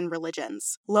African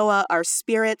religions. Loa are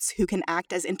spirits who can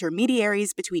act as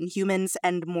intermediaries between humans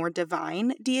and more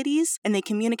divine deities, and they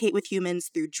communicate with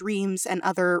humans through dreams and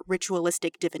other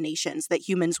ritualistic divinations that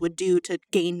humans would do to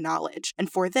gain knowledge.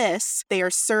 And for this, they are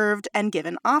served and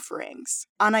given offerings.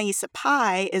 Anaisa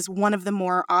Pai is one of the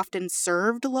more often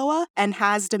served Loa and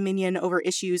has dominion over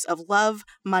issues of love,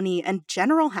 money, and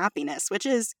general happiness, which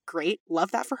is great.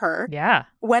 Love that for her. Yeah.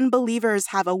 When believers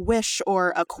have a wish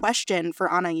or a question for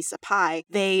Anaisa Pai,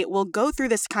 they will go through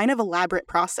this kind of elaborate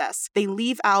process. They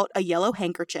leave out a yellow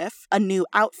handkerchief, a new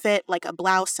outfit like a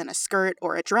blouse and a skirt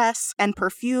or a dress, and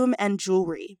perfume and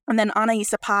jewelry. And then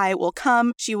Anaisa Pai will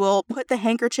come, she will put the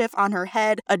handkerchief on her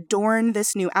head, adorn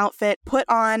this new outfit, put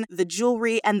on the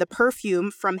jewelry and the perfume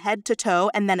from head to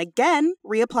toe, and then again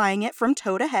reapplying it from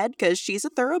toe to head because she's a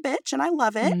thorough bitch and I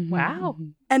love it. Mm-hmm. Wow.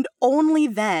 And only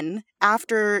then,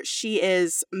 after she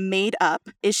is made up,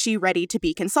 is she ready to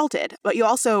be consulted. But you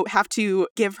also have to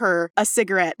give her a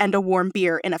cigarette and a warm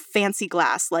beer in a fancy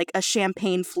glass, like a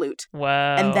champagne flute. Whoa.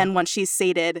 And then once she's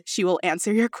sated, she will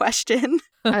answer your question.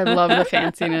 I love the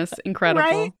fanciness.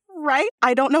 Incredible. Right?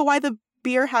 I don't know why the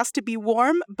beer has to be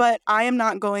warm, but I am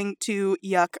not going to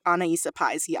yuck Anaisa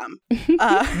Pai's yum.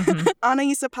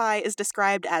 Anaisa Pai is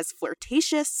described as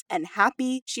flirtatious and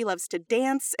happy. She loves to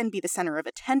dance and be the center of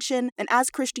attention. And as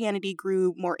Christianity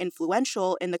grew more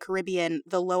influential in the Caribbean,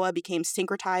 the Loa became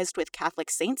syncretized with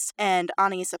Catholic saints, and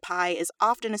Anaisa Pai is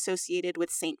often associated with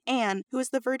Saint Anne, who is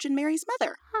the Virgin Mary's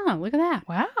mother. Oh, look at that.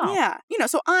 Wow. Yeah.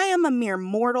 So I am a mere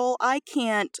mortal. I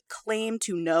can't claim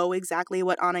to know exactly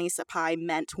what Anaisa Pai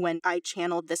meant when I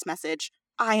channeled this message.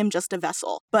 I am just a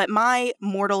vessel. But my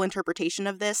mortal interpretation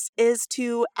of this is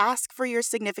to ask for your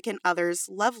significant other's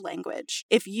love language.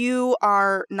 If you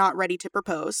are not ready to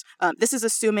propose, this is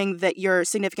assuming that your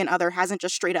significant other hasn't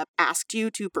just straight up asked you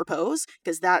to propose,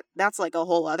 because that's like a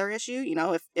whole other issue.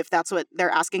 If that's what they're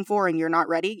asking for and you're not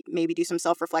ready, maybe do some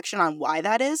self-reflection on why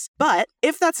that is. But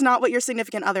if that's not what your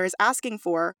significant other is asking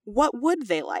for, what would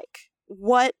they like?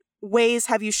 What ways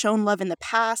have you shown love in the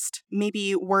past?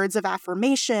 Maybe words of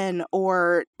affirmation,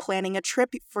 or planning a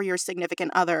trip for your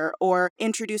significant other, or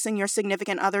introducing your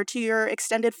significant other to your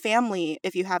extended family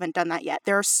if you haven't done that yet.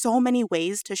 There are so many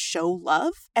ways to show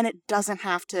love, and it doesn't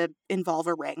have to involve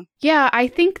a ring. Yeah, I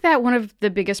think that one of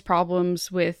the biggest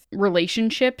problems with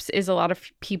relationships is a lot of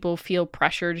people feel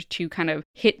pressured to kind of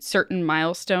hit certain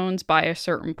milestones by a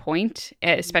certain point,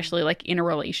 especially like in a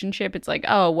relationship. It's like,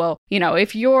 oh, well,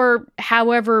 if you're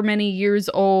however many years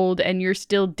old and you're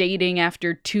still dating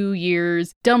after 2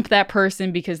 years, dump that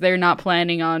person because they're not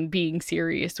planning on being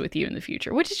serious with you in the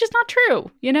future, which is just not true,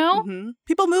 you know? Mm-hmm.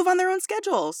 People move on their own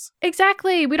schedules.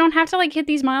 Exactly. We don't have to like hit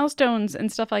these milestones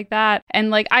and stuff like that. And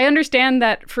like, I understand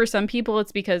that for some people,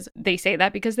 it's because they say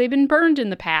that because they've been burned in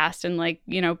the past. And like,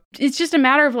 you know, it's just a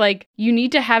matter of like, you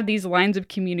need to have these lines of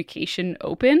communication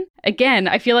open. Again,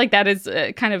 I feel like that is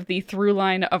kind of the through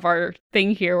line of our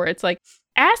thing here, where it's like,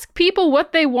 ask people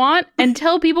what they want and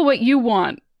tell people what you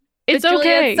want. It's Julia,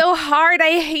 okay. It's so hard.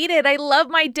 I hate it. I love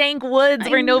my dank woods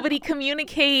where nobody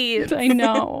communicates. I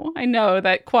know.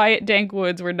 That quiet dank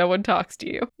woods where no one talks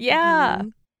to you. Yeah. Mm-hmm.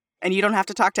 And you don't have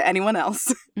to talk to anyone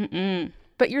else. Mm-mm.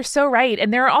 But you're so right.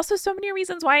 And there are also so many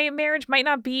reasons why marriage might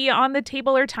not be on the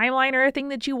table or timeline or a thing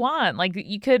that you want. Like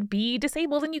you could be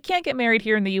disabled and you can't get married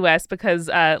here in the US because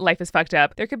life is fucked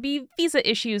up. There could be visa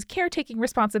issues, caretaking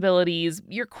responsibilities.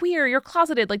 You're queer, you're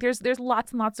closeted. Like there's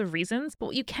lots and lots of reasons. But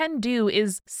what you can do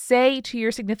is say to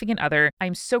your significant other,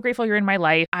 I'm so grateful you're in my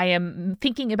life. I am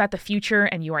thinking about the future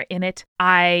and you are in it.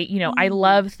 I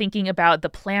love thinking about the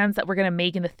plans that we're going to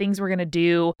make and the things we're going to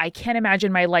do. I can't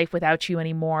imagine my life without you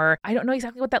anymore. I don't know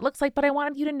exactly what that looks like, but I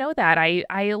wanted you to know that.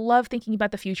 I love thinking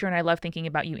about the future and I love thinking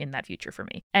about you in that future for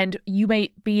me. And you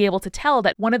may be able to tell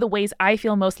that one of the ways I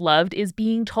feel most loved is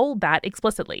being told that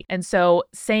explicitly. And so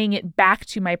saying it back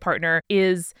to my partner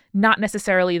is not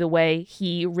necessarily the way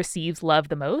he receives love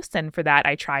the most. And for that,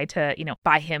 I try to,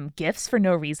 buy him gifts for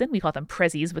no reason. We call them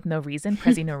prezzies with no reason,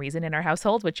 prezzy no reason in our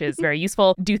household, which is very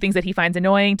useful. Do things that he finds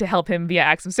annoying to help him via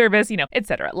acts of service,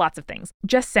 etc. Lots of things.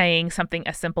 Just saying something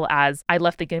as simple as, I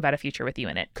love thinking about a future with you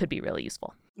in it could be really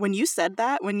useful. When you said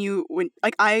that,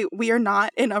 we are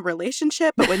not in a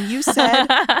relationship, but when you said,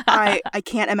 I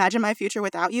can't imagine my future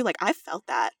without you, like I felt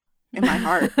that in my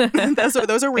heart.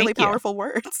 Those are really powerful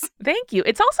words. Thank you.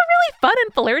 It's also really fun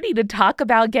and flirty to talk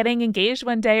about getting engaged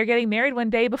one day or getting married one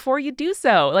day before you do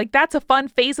so. Like that's a fun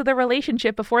phase of the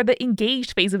relationship before the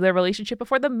engaged phase of the relationship,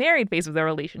 before the married phase of the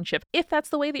relationship, if that's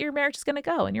the way that your marriage is going to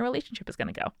go and your relationship is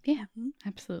going to go. Yeah,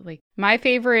 absolutely. My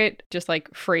favorite just like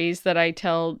phrase that I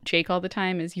tell Jake all the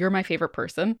time is, you're my favorite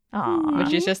person. Aww.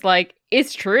 Which is just like,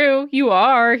 it's true. You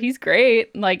are. He's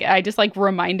great. Like, I just like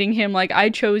reminding him, like, I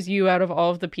chose you out of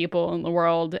all of the people in the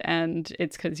world, and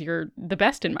it's because you're the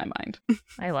best in my mind.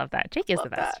 I love that. Jake is the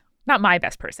best. Not my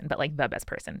best person, but like the best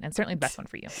person, and certainly the best one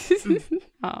for you.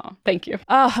 Oh, thank you.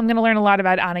 Oh, I'm going to learn a lot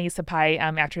about Anaïsa Pai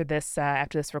after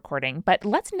this recording. But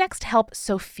let's next help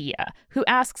Sophia, who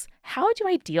asks, how do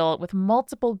I deal with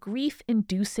multiple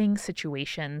grief-inducing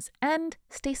situations and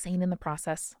stay sane in the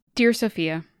process? Dear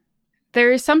Sophia,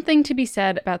 there is something to be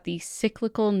said about the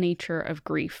cyclical nature of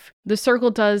grief. The circle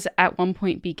does at one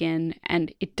point begin,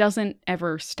 and it doesn't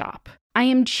ever stop. I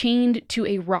am chained to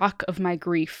a rock of my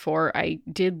grief, for I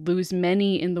did lose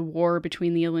many in the war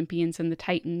between the Olympians and the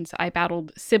Titans. I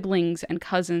battled siblings and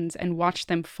cousins and watched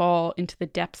them fall into the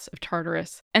depths of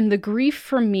Tartarus. And the grief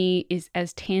for me is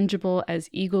as tangible as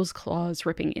eagle's claws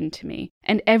ripping into me.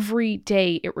 And every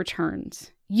day it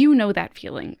returns. You know that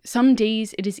feeling. Some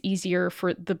days it is easier,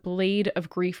 for the blade of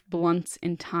grief blunts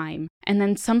in time, and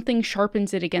then something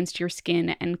sharpens it against your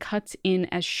skin and cuts in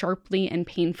as sharply and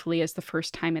painfully as the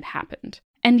first time it happened.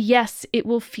 And yes, it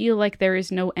will feel like there is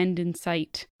no end in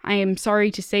sight. I am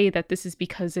sorry to say that this is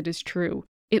because it is true.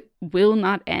 It will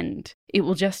not end. It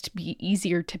will just be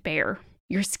easier to bear.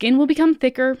 Your skin will become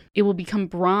thicker, it will become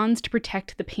bronze to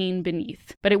protect the pain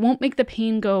beneath, but it won't make the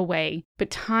pain go away,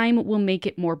 but time will make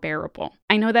it more bearable.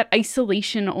 I know that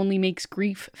isolation only makes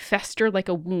grief fester like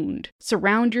a wound.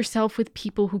 Surround yourself with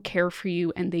people who care for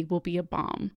you, and they will be a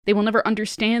balm. They will never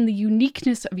understand the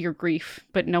uniqueness of your grief,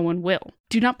 but no one will.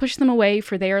 Do not push them away,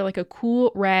 for they are like a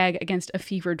cool rag against a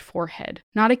fevered forehead.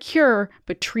 Not a cure,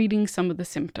 but treating some of the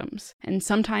symptoms. And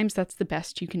sometimes that's the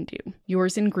best you can do.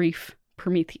 Yours in grief,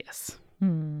 Prometheus.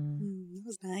 That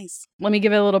was nice. Let me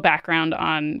give a little background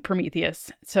on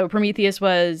Prometheus. So Prometheus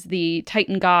was the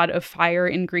Titan god of fire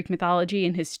in Greek mythology,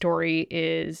 and his story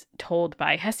is told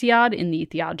by Hesiod in the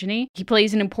Theogony. He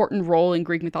plays an important role in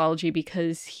Greek mythology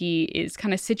because he is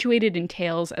kind of situated in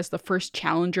tales as the first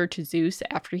challenger to Zeus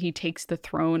after he takes the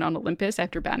throne on Olympus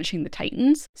after banishing the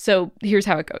Titans. So here's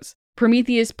how it goes.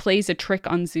 Prometheus plays a trick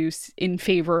on Zeus in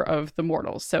favor of the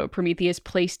mortals. So Prometheus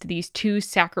placed these two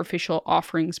sacrificial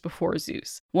offerings before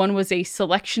Zeus. One was a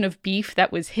selection of beef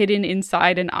that was hidden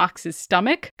inside an ox's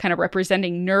stomach, kind of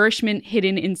representing nourishment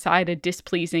hidden inside a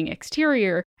displeasing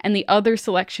exterior. And the other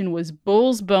selection was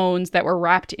bull's bones that were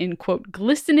wrapped in, quote,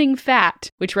 glistening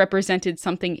fat, which represented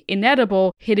something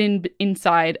inedible hidden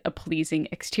inside a pleasing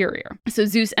exterior. So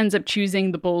Zeus ends up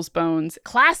choosing the bull's bones.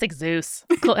 Classic Zeus.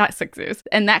 Classic Zeus.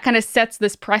 And that kind of of sets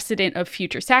this precedent of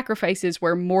future sacrifices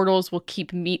where mortals will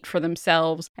keep meat for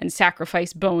themselves and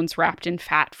sacrifice bones wrapped in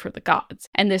fat for the gods.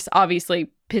 And this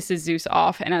obviously pisses Zeus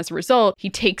off, and as a result, he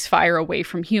takes fire away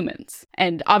from humans.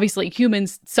 And obviously,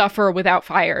 humans suffer without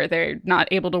fire. They're not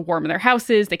able to warm their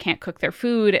houses, they can't cook their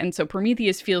food, and so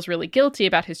Prometheus feels really guilty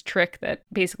about his trick that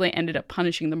basically ended up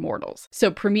punishing the mortals. So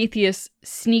Prometheus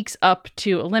sneaks up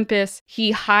to Olympus,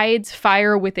 he hides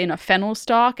fire within a fennel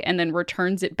stalk and then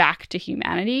returns it back to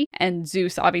humanity, and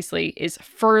Zeus obviously is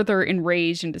further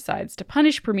enraged and decides to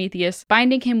punish Prometheus,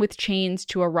 binding him with chains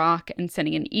to a rock and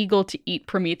sending an eagle to eat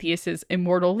Prometheus's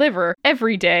immortal liver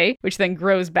every day, which then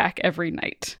grows back every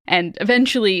night. And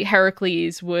eventually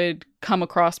Heracles would come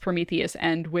across Prometheus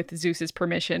and, with Zeus's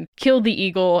permission, kill the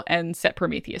eagle and set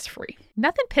Prometheus free.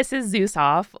 Nothing pisses Zeus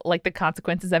off like the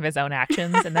consequences of his own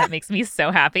actions, and that makes me so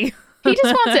happy. He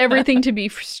just wants everything to be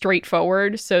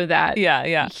straightforward so that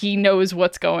he knows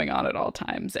what's going on at all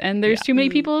times. And there's too many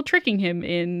people tricking him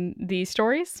in these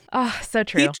stories. Oh, so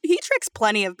true. He tricks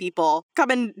plenty of people,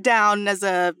 coming down as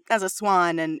a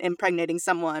swan and impregnating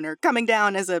someone, or coming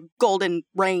down as a golden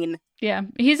rain. Yeah,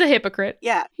 he's a hypocrite.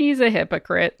 Yeah. He's a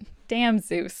hypocrite. Damn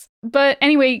Zeus. But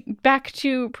anyway, back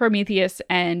to Prometheus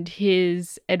and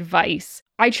his advice.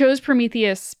 I chose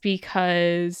Prometheus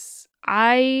because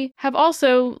I have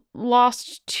also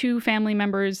lost 2 family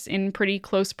members in pretty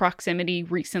close proximity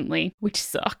recently, which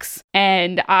sucks.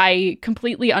 And I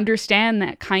completely understand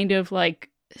that kind of like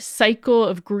cycle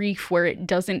of grief where it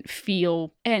doesn't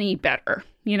feel any better.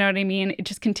 You know what I mean? It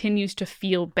just continues to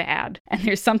feel bad. And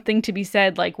there's something to be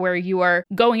said, like where you are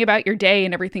going about your day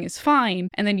and everything is fine,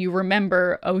 and then you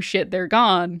remember, oh shit, they're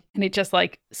gone. And it just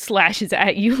like slashes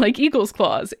at you like eagle's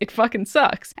claws. It fucking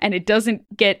sucks. And it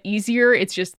doesn't get easier.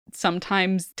 It's just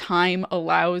sometimes time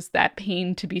allows that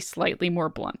pain to be slightly more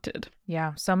blunted.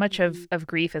 Yeah. So much of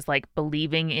grief is like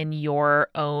believing in your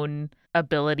own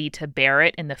ability to bear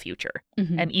it in the future.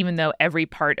 Mm-hmm. And even though every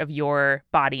part of your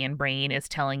body and brain is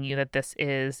telling you that this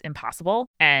is impossible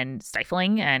and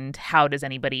stifling, and how does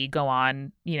anybody go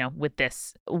on, with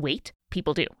this weight?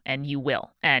 People do, and you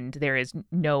will. And there is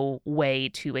no way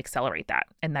to accelerate that.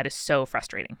 And that is so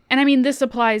frustrating. And I mean, this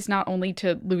applies not only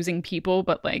to losing people,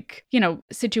 but like,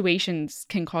 situations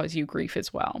can cause you grief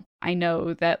as well. I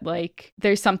know that like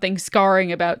there's something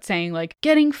scarring about saying like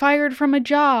getting fired from a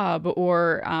job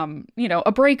or,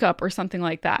 a breakup or something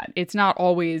like that. It's not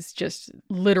always just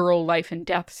literal life and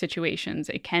death situations.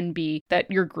 It can be that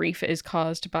your grief is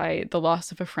caused by the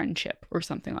loss of a friendship or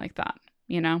something like that.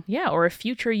 Yeah, or a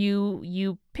future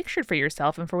you pictured for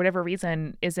yourself and for whatever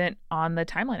reason isn't on the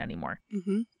timeline anymore.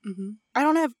 Mm-hmm, mm-hmm. I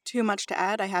don't have too much to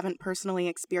add. I haven't personally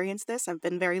experienced this. I've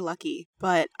been very lucky,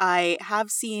 but I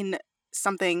have seen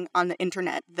something on the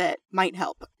internet that might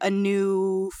help. A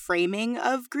new framing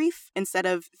of grief instead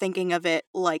of thinking of it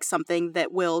like something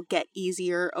that will get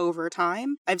easier over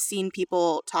time. I've seen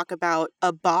people talk about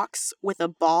a box with a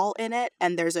ball in it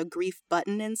and there's a grief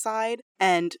button inside,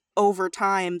 and over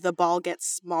time the ball gets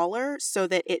smaller so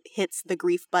that it hits the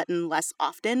grief button less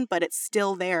often, but it's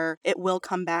still there. It will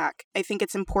come back. I think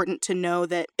it's important to know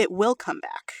that it will come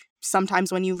back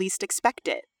sometimes when you least expect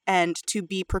it, and to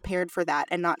be prepared for that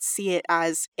and not see it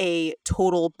as a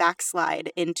total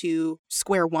backslide into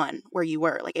square one where you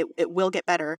were. Like it will get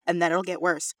better and then it'll get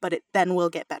worse, but it then will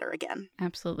get better again.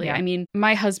 Absolutely. Yeah. I mean,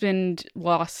 my husband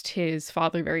lost his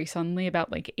father very suddenly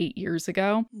about like 8 years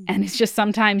ago. Mm-hmm. And it's just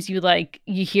sometimes you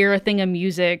hear a thing of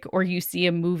music or you see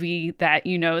a movie that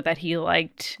that he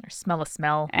liked. Or smell a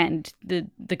smell. And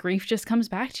the grief just comes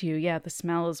back to you. Yeah, the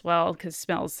smell as well, because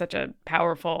smell is such a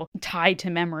powerful tie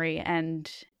to memory,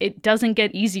 and it doesn't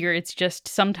get easier. It's just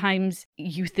sometimes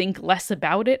you think less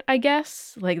about it, I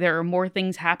guess. Like there are more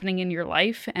things happening in your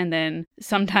life. And then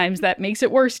sometimes that makes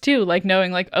it worse too. Like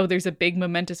knowing like, oh, there's a big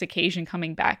momentous occasion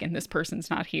coming back and this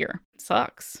person's not here. It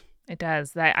sucks. It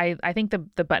does. I think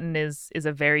the button is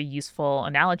a very useful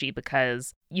analogy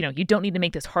because, you don't need to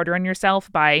make this harder on yourself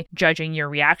by judging your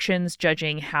reactions,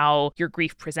 judging how your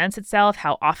grief presents itself,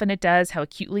 how often it does, how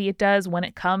acutely it does when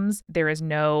it comes. There is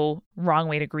no wrong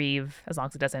way to grieve as long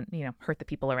as it doesn't, hurt the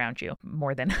people around you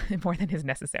more than is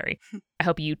necessary. I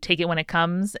hope you take it when it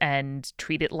comes and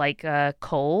treat it like a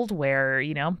cold where,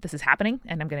 this is happening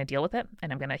and I'm going to deal with it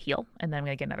and I'm going to heal and then I'm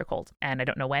going to get another cold. And I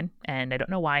don't know when and I don't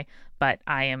know why, but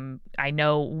I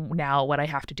know now what I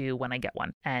have to do when I get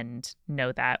one, and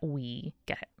know that we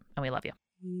get it and we love you.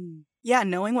 Yeah,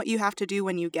 knowing what you have to do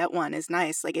when you get one is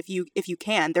nice. Like if you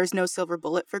can, there's no silver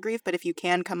bullet for grief, but if you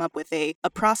can come up with a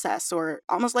process or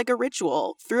almost like a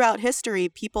ritual. Throughout history,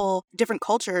 people, different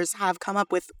cultures have come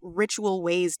up with ritual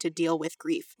ways to deal with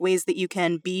grief, ways that you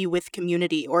can be with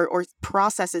community or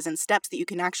processes and steps that you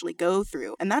can actually go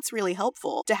through. And that's really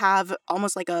helpful to have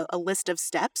almost like a list of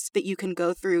steps that you can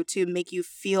go through to make you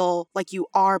feel like you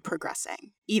are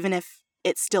progressing, even if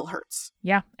it still hurts.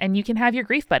 Yeah. And you can have your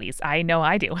grief buddies. I know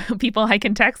I do. People I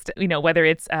can text, whether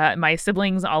it's my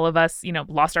siblings, all of us,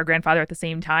 lost our grandfather at the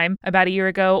same time about a year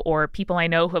ago, or people I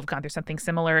know who have gone through something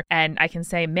similar. And I can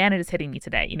say, man, it is hitting me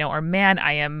today, or man,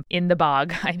 I am in the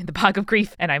bog. I'm in the bog of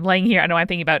grief and I'm laying here. I know I'm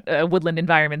thinking about woodland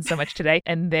environments so much today.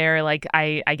 And they're like,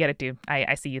 I get it, dude.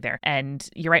 I see you there. And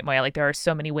you're right, Moiya. Like there are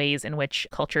so many ways in which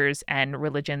cultures and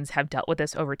religions have dealt with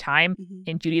this over time. Mm-hmm.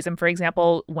 In Judaism, for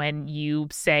example, when you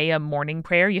say a morning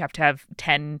prayer, you have to have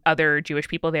 10 other Jewish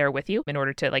people there with you in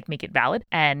order to like make it valid.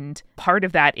 And part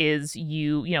of that is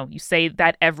you say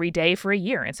that every day for a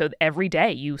year. And so every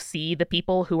day you see the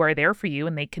people who are there for you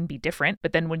and they can be different.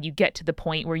 But then when you get to the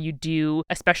point where you do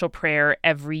a special prayer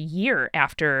every year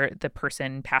after the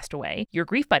person passed away, your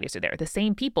grief buddies are there. The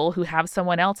same people who have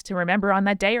someone else to remember on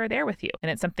that day are there with you. And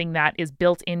it's something that is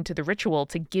built into the ritual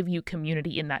to give you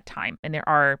community in that time. And there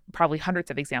are probably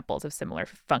hundreds of examples of similar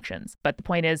functions. But the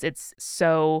point is, it's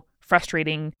so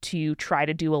frustrating to try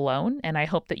to do alone. And I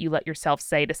hope that you let yourself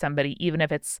say to somebody, even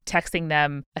if it's texting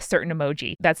them a certain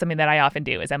emoji. That's something that I often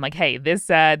do is I'm like, hey, this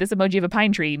emoji of a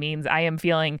pine tree means I am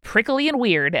feeling prickly and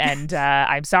weird and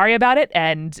I'm sorry about it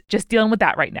and just dealing with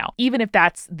that right now. Even if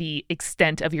that's the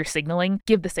extent of your signaling,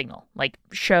 give the signal, like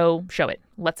show it,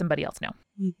 let somebody else know.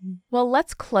 Mm-hmm. Well,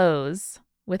 let's close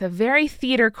with a very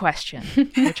theater question,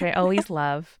 which I always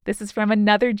love. This is from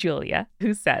another Julia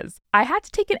who says, I had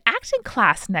to take an acting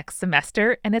class next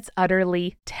semester and it's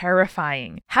utterly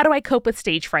terrifying. How do I cope with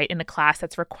stage fright in a class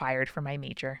that's required for my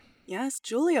major? Yes,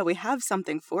 Julia, we have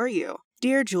something for you.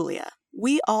 Dear Julia,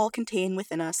 we all contain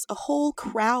within us a whole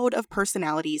crowd of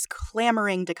personalities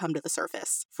clamoring to come to the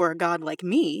surface. For a god like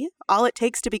me, all it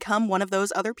takes to become one of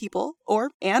those other people,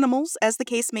 or animals as the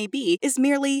case may be, is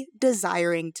merely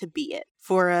desiring to be it.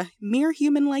 For a mere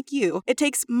human like you, it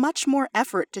takes much more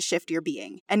effort to shift your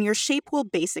being, and your shape will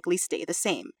basically stay the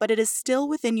same, but it is still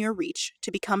within your reach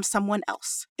to become someone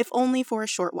else, if only for a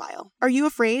short while. Are you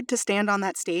afraid to stand on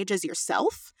that stage as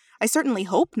yourself? I certainly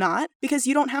hope not, because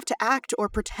you don't have to act or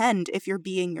pretend if you're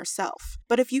being yourself.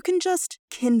 But if you can just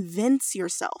convince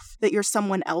yourself that you're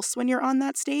someone else when you're on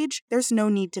that stage, there's no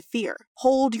need to fear.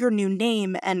 Hold your new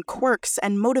name and quirks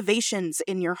and motivations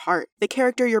in your heart. The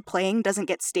character you're playing doesn't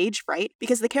get stage fright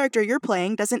because the character you're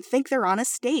playing doesn't think they're on a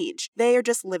stage. They are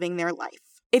just living their life.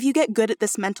 If you get good at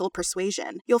this mental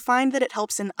persuasion, you'll find that it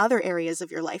helps in other areas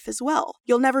of your life as well.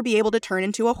 You'll never be able to turn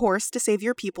into a horse to save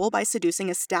your people by seducing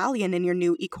a stallion in your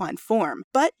new equine form,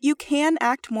 but you can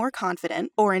act more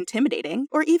confident or intimidating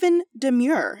or even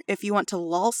demure if you want to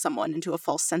lull someone into a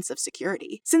false sense of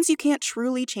security. Since you can't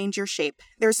truly change your shape,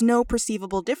 there's no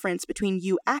perceivable difference between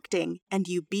you acting and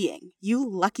you being. You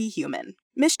lucky human.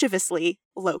 Mischievously,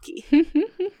 Loki.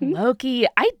 Loki,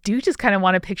 I do just kind of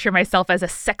want to picture myself as a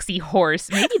sexy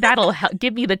horse. Maybe that'll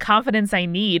give me the confidence I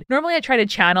need. Normally I try to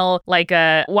channel like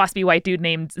a waspy white dude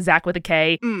named Zach with a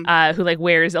K, who like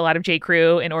wears a lot of J.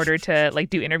 Crew in order to like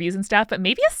do interviews and stuff. But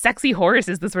maybe a sexy horse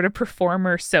is the sort of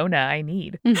performer persona I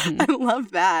need. I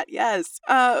love that. Yes.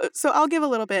 So I'll give a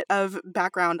little bit of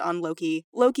background on Loki.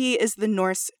 Loki is the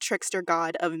Norse trickster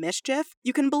god of mischief.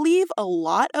 You can believe a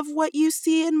lot of what you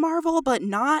see in Marvel, but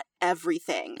not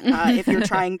everything, if you're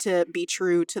trying to be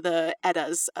true to the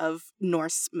Eddas of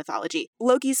Norse mythology.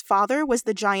 Loki's father was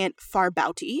the giant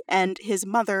Farbauti, and his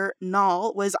mother,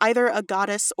 Nal, was either a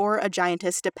goddess or a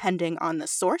giantess depending on the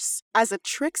source. As a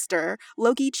trickster,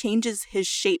 Loki changes his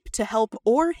shape to help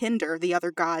or hinder the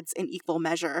other gods in equal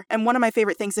measure. And one of my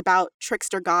favorite things about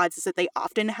trickster gods is that they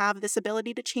often have this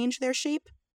ability to change their shape.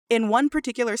 In one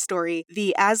particular story,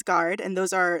 the Asgard, and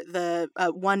those are the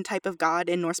one type of god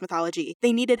in Norse mythology,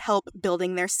 they needed help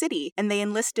building their city, and they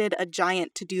enlisted a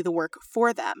giant to do the work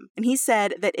for them. And he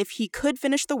said that if he could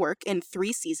finish the work in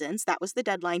 3 seasons, that was the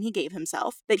deadline he gave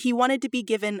himself, that he wanted to be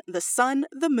given the sun,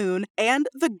 the moon, and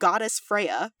the goddess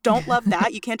Freya. Don't love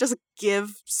that. You can't just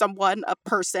give someone a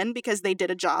person because they did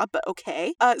a job, but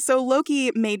okay. So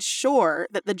Loki made sure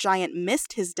that the giant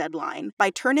missed his deadline by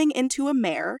turning into a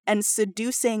mare and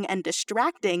seducing and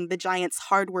distracting the giant's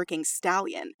hardworking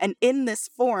stallion. And in this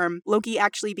form, Loki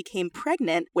actually became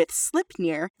pregnant with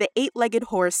Sleipnir, the 8-legged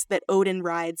horse that Odin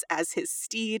rides as his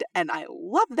steed, and I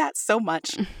love that so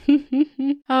much.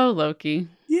 Oh, Loki.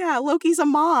 Yeah. Yeah, Loki's a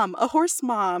mom, a horse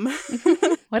mom.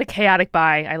 What a chaotic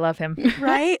bi. I love him.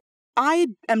 Right? I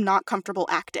am not comfortable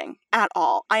acting at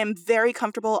all. I am very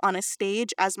comfortable on a stage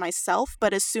as myself,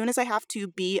 but as soon as I have to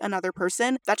be another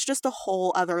person, that's just a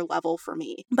whole other level for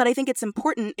me. But I think it's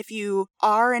important if you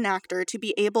are an actor to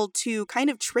be able to kind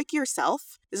of trick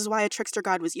yourself. This is why a trickster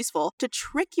god was useful, to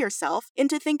trick yourself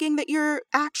into thinking that you're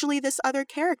actually this other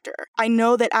character. I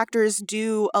know that actors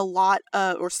do a lot,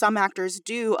 or some actors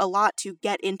do a lot to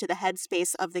get into the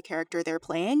headspace of the character they're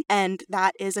playing, and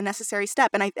that is a necessary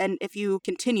step. And if you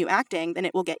continue acting, then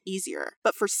it will get easier.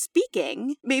 But for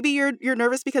speaking, maybe you're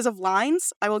nervous because of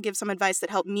lines. I will give some advice that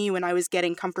helped me when I was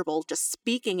getting comfortable just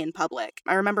speaking in public.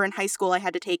 I remember in high school I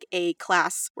had to take a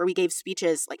class where we gave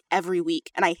speeches like every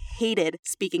week, and I hated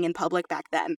speaking in public back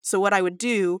then. So what I would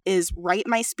do is write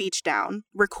my speech down,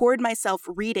 record myself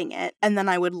reading it, and then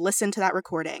I would listen to that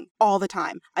recording all the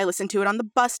time. I listened to it on the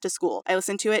bus to school. I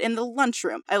listened to it in the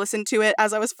lunchroom. I listened to it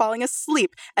as I was falling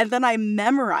asleep. And then I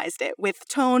memorized it with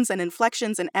tones and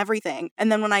inflections and everything.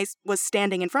 And then when I was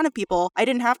standing in front of people, I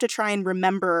didn't have to try and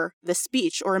remember the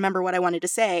speech or remember what I wanted to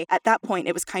say. At that point,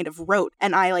 it was kind of rote,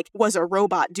 and I was a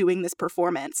robot doing this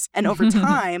performance. And over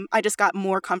time, I just got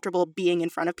more comfortable being in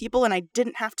front of people, and I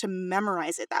didn't have to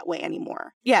memorize it that way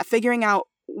anymore. Yeah, figuring out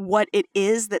what it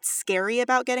is that's scary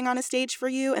about getting on a stage for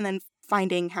you, and then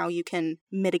finding how you can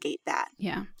mitigate that.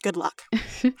 Yeah. Good luck.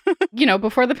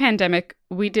 Before the pandemic,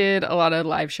 we did a lot of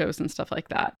live shows and stuff like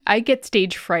that. I get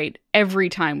stage fright every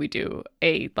time we do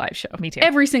a live show. Me too.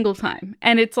 Every single time.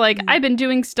 And it's like, I've been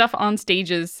doing stuff on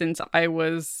stages since I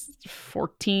was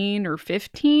 14 or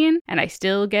 15, and I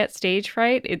still get stage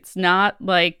fright. It's not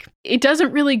like, it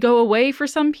doesn't really go away for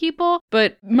some people,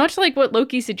 but much like what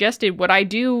Loki suggested, what I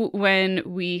do when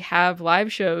we have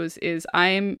live shows is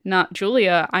I'm not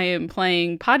Julia, I am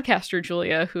playing podcaster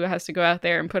Julia, who has to go out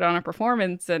there and put on a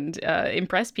performance and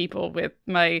impress people with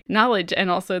my knowledge,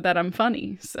 and also that I'm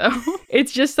funny. So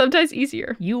it's just sometimes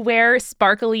easier. You wear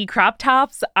sparkly crop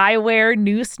tops. I wear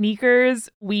new sneakers.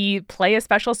 We play a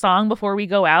special song before we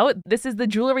go out. This is the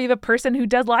jewelry of a person who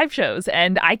does live shows.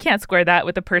 And I can't square that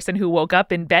with the person who woke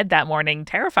up in bed that morning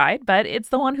terrified, but it's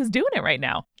the one who's doing it right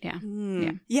now. Yeah.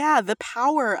 Yeah, the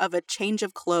power of a change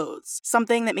of clothes,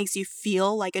 something that makes you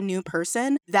feel like a new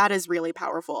person, that is really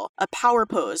powerful. A power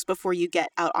pose before you get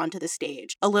out onto the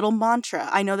stage. A little mantra.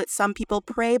 I know that some people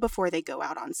pray before they go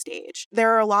out on stage.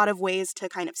 There are a lot of ways to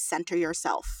kind of center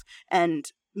yourself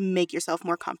and make yourself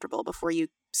more comfortable before you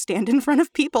stand in front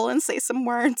of people and say some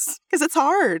words, because it's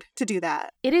hard to do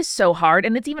that. It is so hard,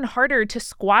 and it's even harder to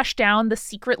squash down the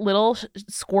secret little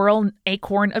squirrel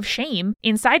acorn of shame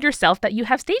inside yourself that you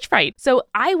have stage fright. So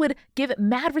I would give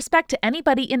mad respect to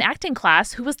anybody in acting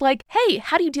class who was like, hey,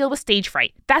 how do you deal with stage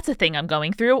fright? That's a thing I'm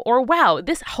going through. Or wow,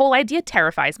 this whole idea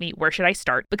terrifies me. Where should I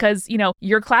start? Because,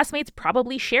 your classmates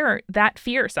probably share that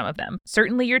fear, some of them.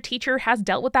 Certainly your teacher has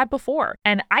dealt with that before.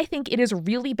 And I think it is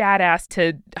really badass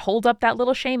to hold up that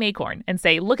little shame acorn and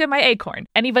say, look at my acorn.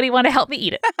 Anybody want to help me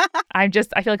eat it? I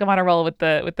feel like I'm on a roll with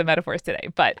the metaphors today,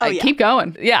 but keep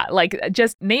going. Yeah,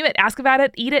 just name it, ask about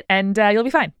it, eat it, and you'll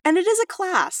be fine. And it is a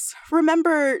class.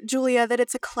 Remember, Julia, that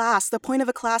it's a class. The point of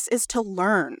a class is to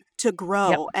learn, to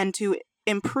grow, and to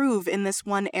improve in this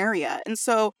one area. And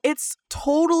so it's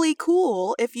totally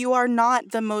cool if you are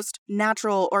not the most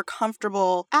natural or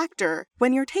comfortable actor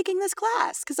when you're taking this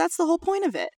class, because that's the whole point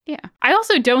of it. Yeah. I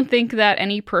also don't think that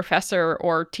any professor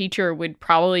or teacher would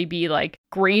probably be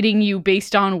grading you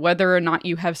based on whether or not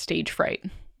you have stage fright.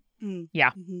 Yeah,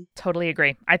 totally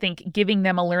agree. I think giving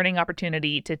them a learning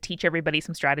opportunity to teach everybody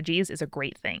some strategies is a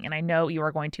great thing. And I know you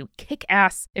are going to kick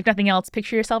ass. If nothing else,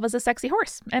 picture yourself as a sexy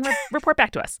horse and report back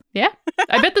to us. Yeah.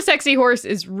 I bet the sexy horse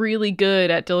is really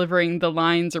good at delivering the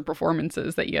lines or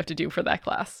performances that you have to do for that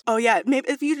class. Oh, yeah. Maybe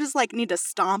if you just need to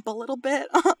stomp a little bit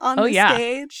on the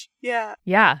stage. Yeah.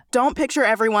 Yeah. Don't picture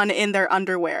everyone in their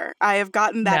underwear. I have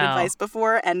gotten that advice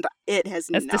before, and it has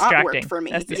not worked for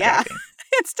me. Yeah.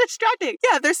 It's distracting.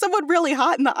 Yeah, if there's someone really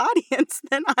hot in the audience,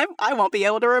 then I won't be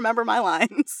able to remember my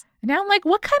lines. Now I'm like,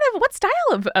 what style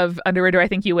of underwear do I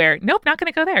think you wear? Nope, not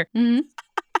going to go there. Mm-hmm.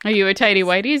 Are you a tighty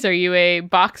whities? Are you a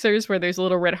boxers where there's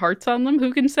little red hearts on them?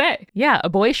 Who can say? Yeah, a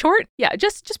boy short? Yeah,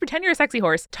 just pretend you're a sexy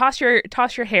horse. Toss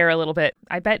your hair a little bit.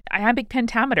 I bet iambic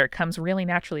pentameter comes really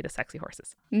naturally to sexy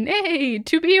horses. Nay,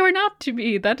 to be or not to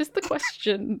be? That is the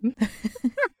question.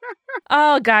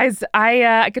 Oh, guys,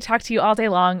 I could talk to you all day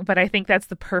long, but I think that's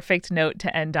the perfect note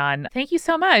to end on. Thank you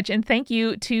so much. And thank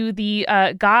you to the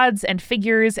gods and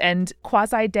figures and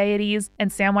quasi-deities and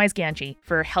Samwise Gamgee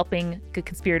for helping good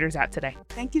conspirators out today.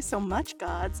 Thank you so much,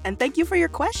 gods. And thank you for your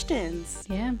questions.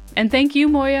 Yeah. And thank you,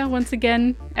 Moiya, once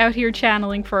again, out here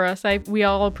channeling for us. We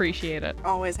all appreciate it.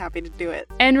 Always happy to do it.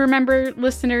 And remember,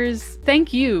 listeners,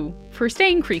 thank you for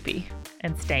staying creepy.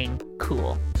 And staying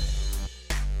cool.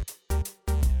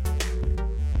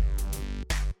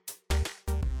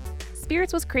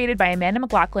 Spirits was created by Amanda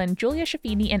McLaughlin, Julia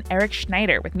Shaffini, and Eric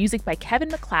Schneider, with music by Kevin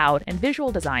MacLeod and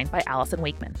visual design by Allison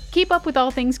Wakeman. Keep up with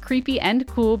all things creepy and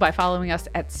cool by following us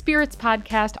at Spirits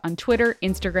Podcast on Twitter,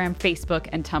 Instagram, Facebook,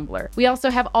 and Tumblr. We also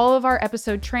have all of our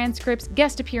episode transcripts,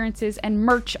 guest appearances, and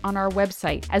merch on our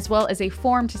website, as well as a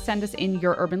form to send us in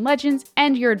your urban legends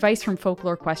and your advice from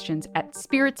folklore questions at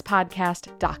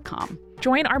spiritspodcast.com.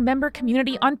 Join our member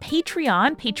community on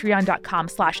Patreon,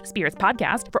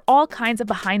 patreon.com/spiritspodcast, for all kinds of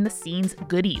behind-the-scenes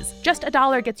goodies. Just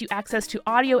 $1 gets you access to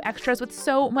audio extras with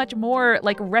so much more,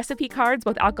 like recipe cards,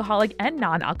 both alcoholic and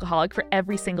non-alcoholic, for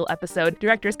every single episode,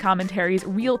 director's commentaries,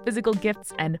 real physical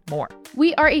gifts, and more.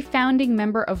 We are a founding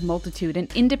member of Multitude, an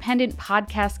independent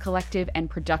podcast collective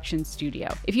and production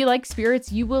studio. If you like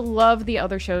Spirits, you will love the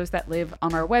other shows that live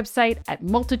on our website at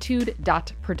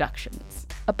multitude.productions.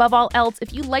 Above all else,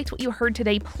 if you liked what you heard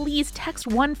today, please text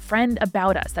one friend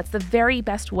about us. That's the very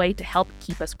best way to help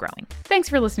keep us growing. Thanks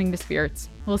for listening to Spirits.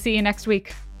 We'll see you next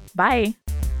week. Bye.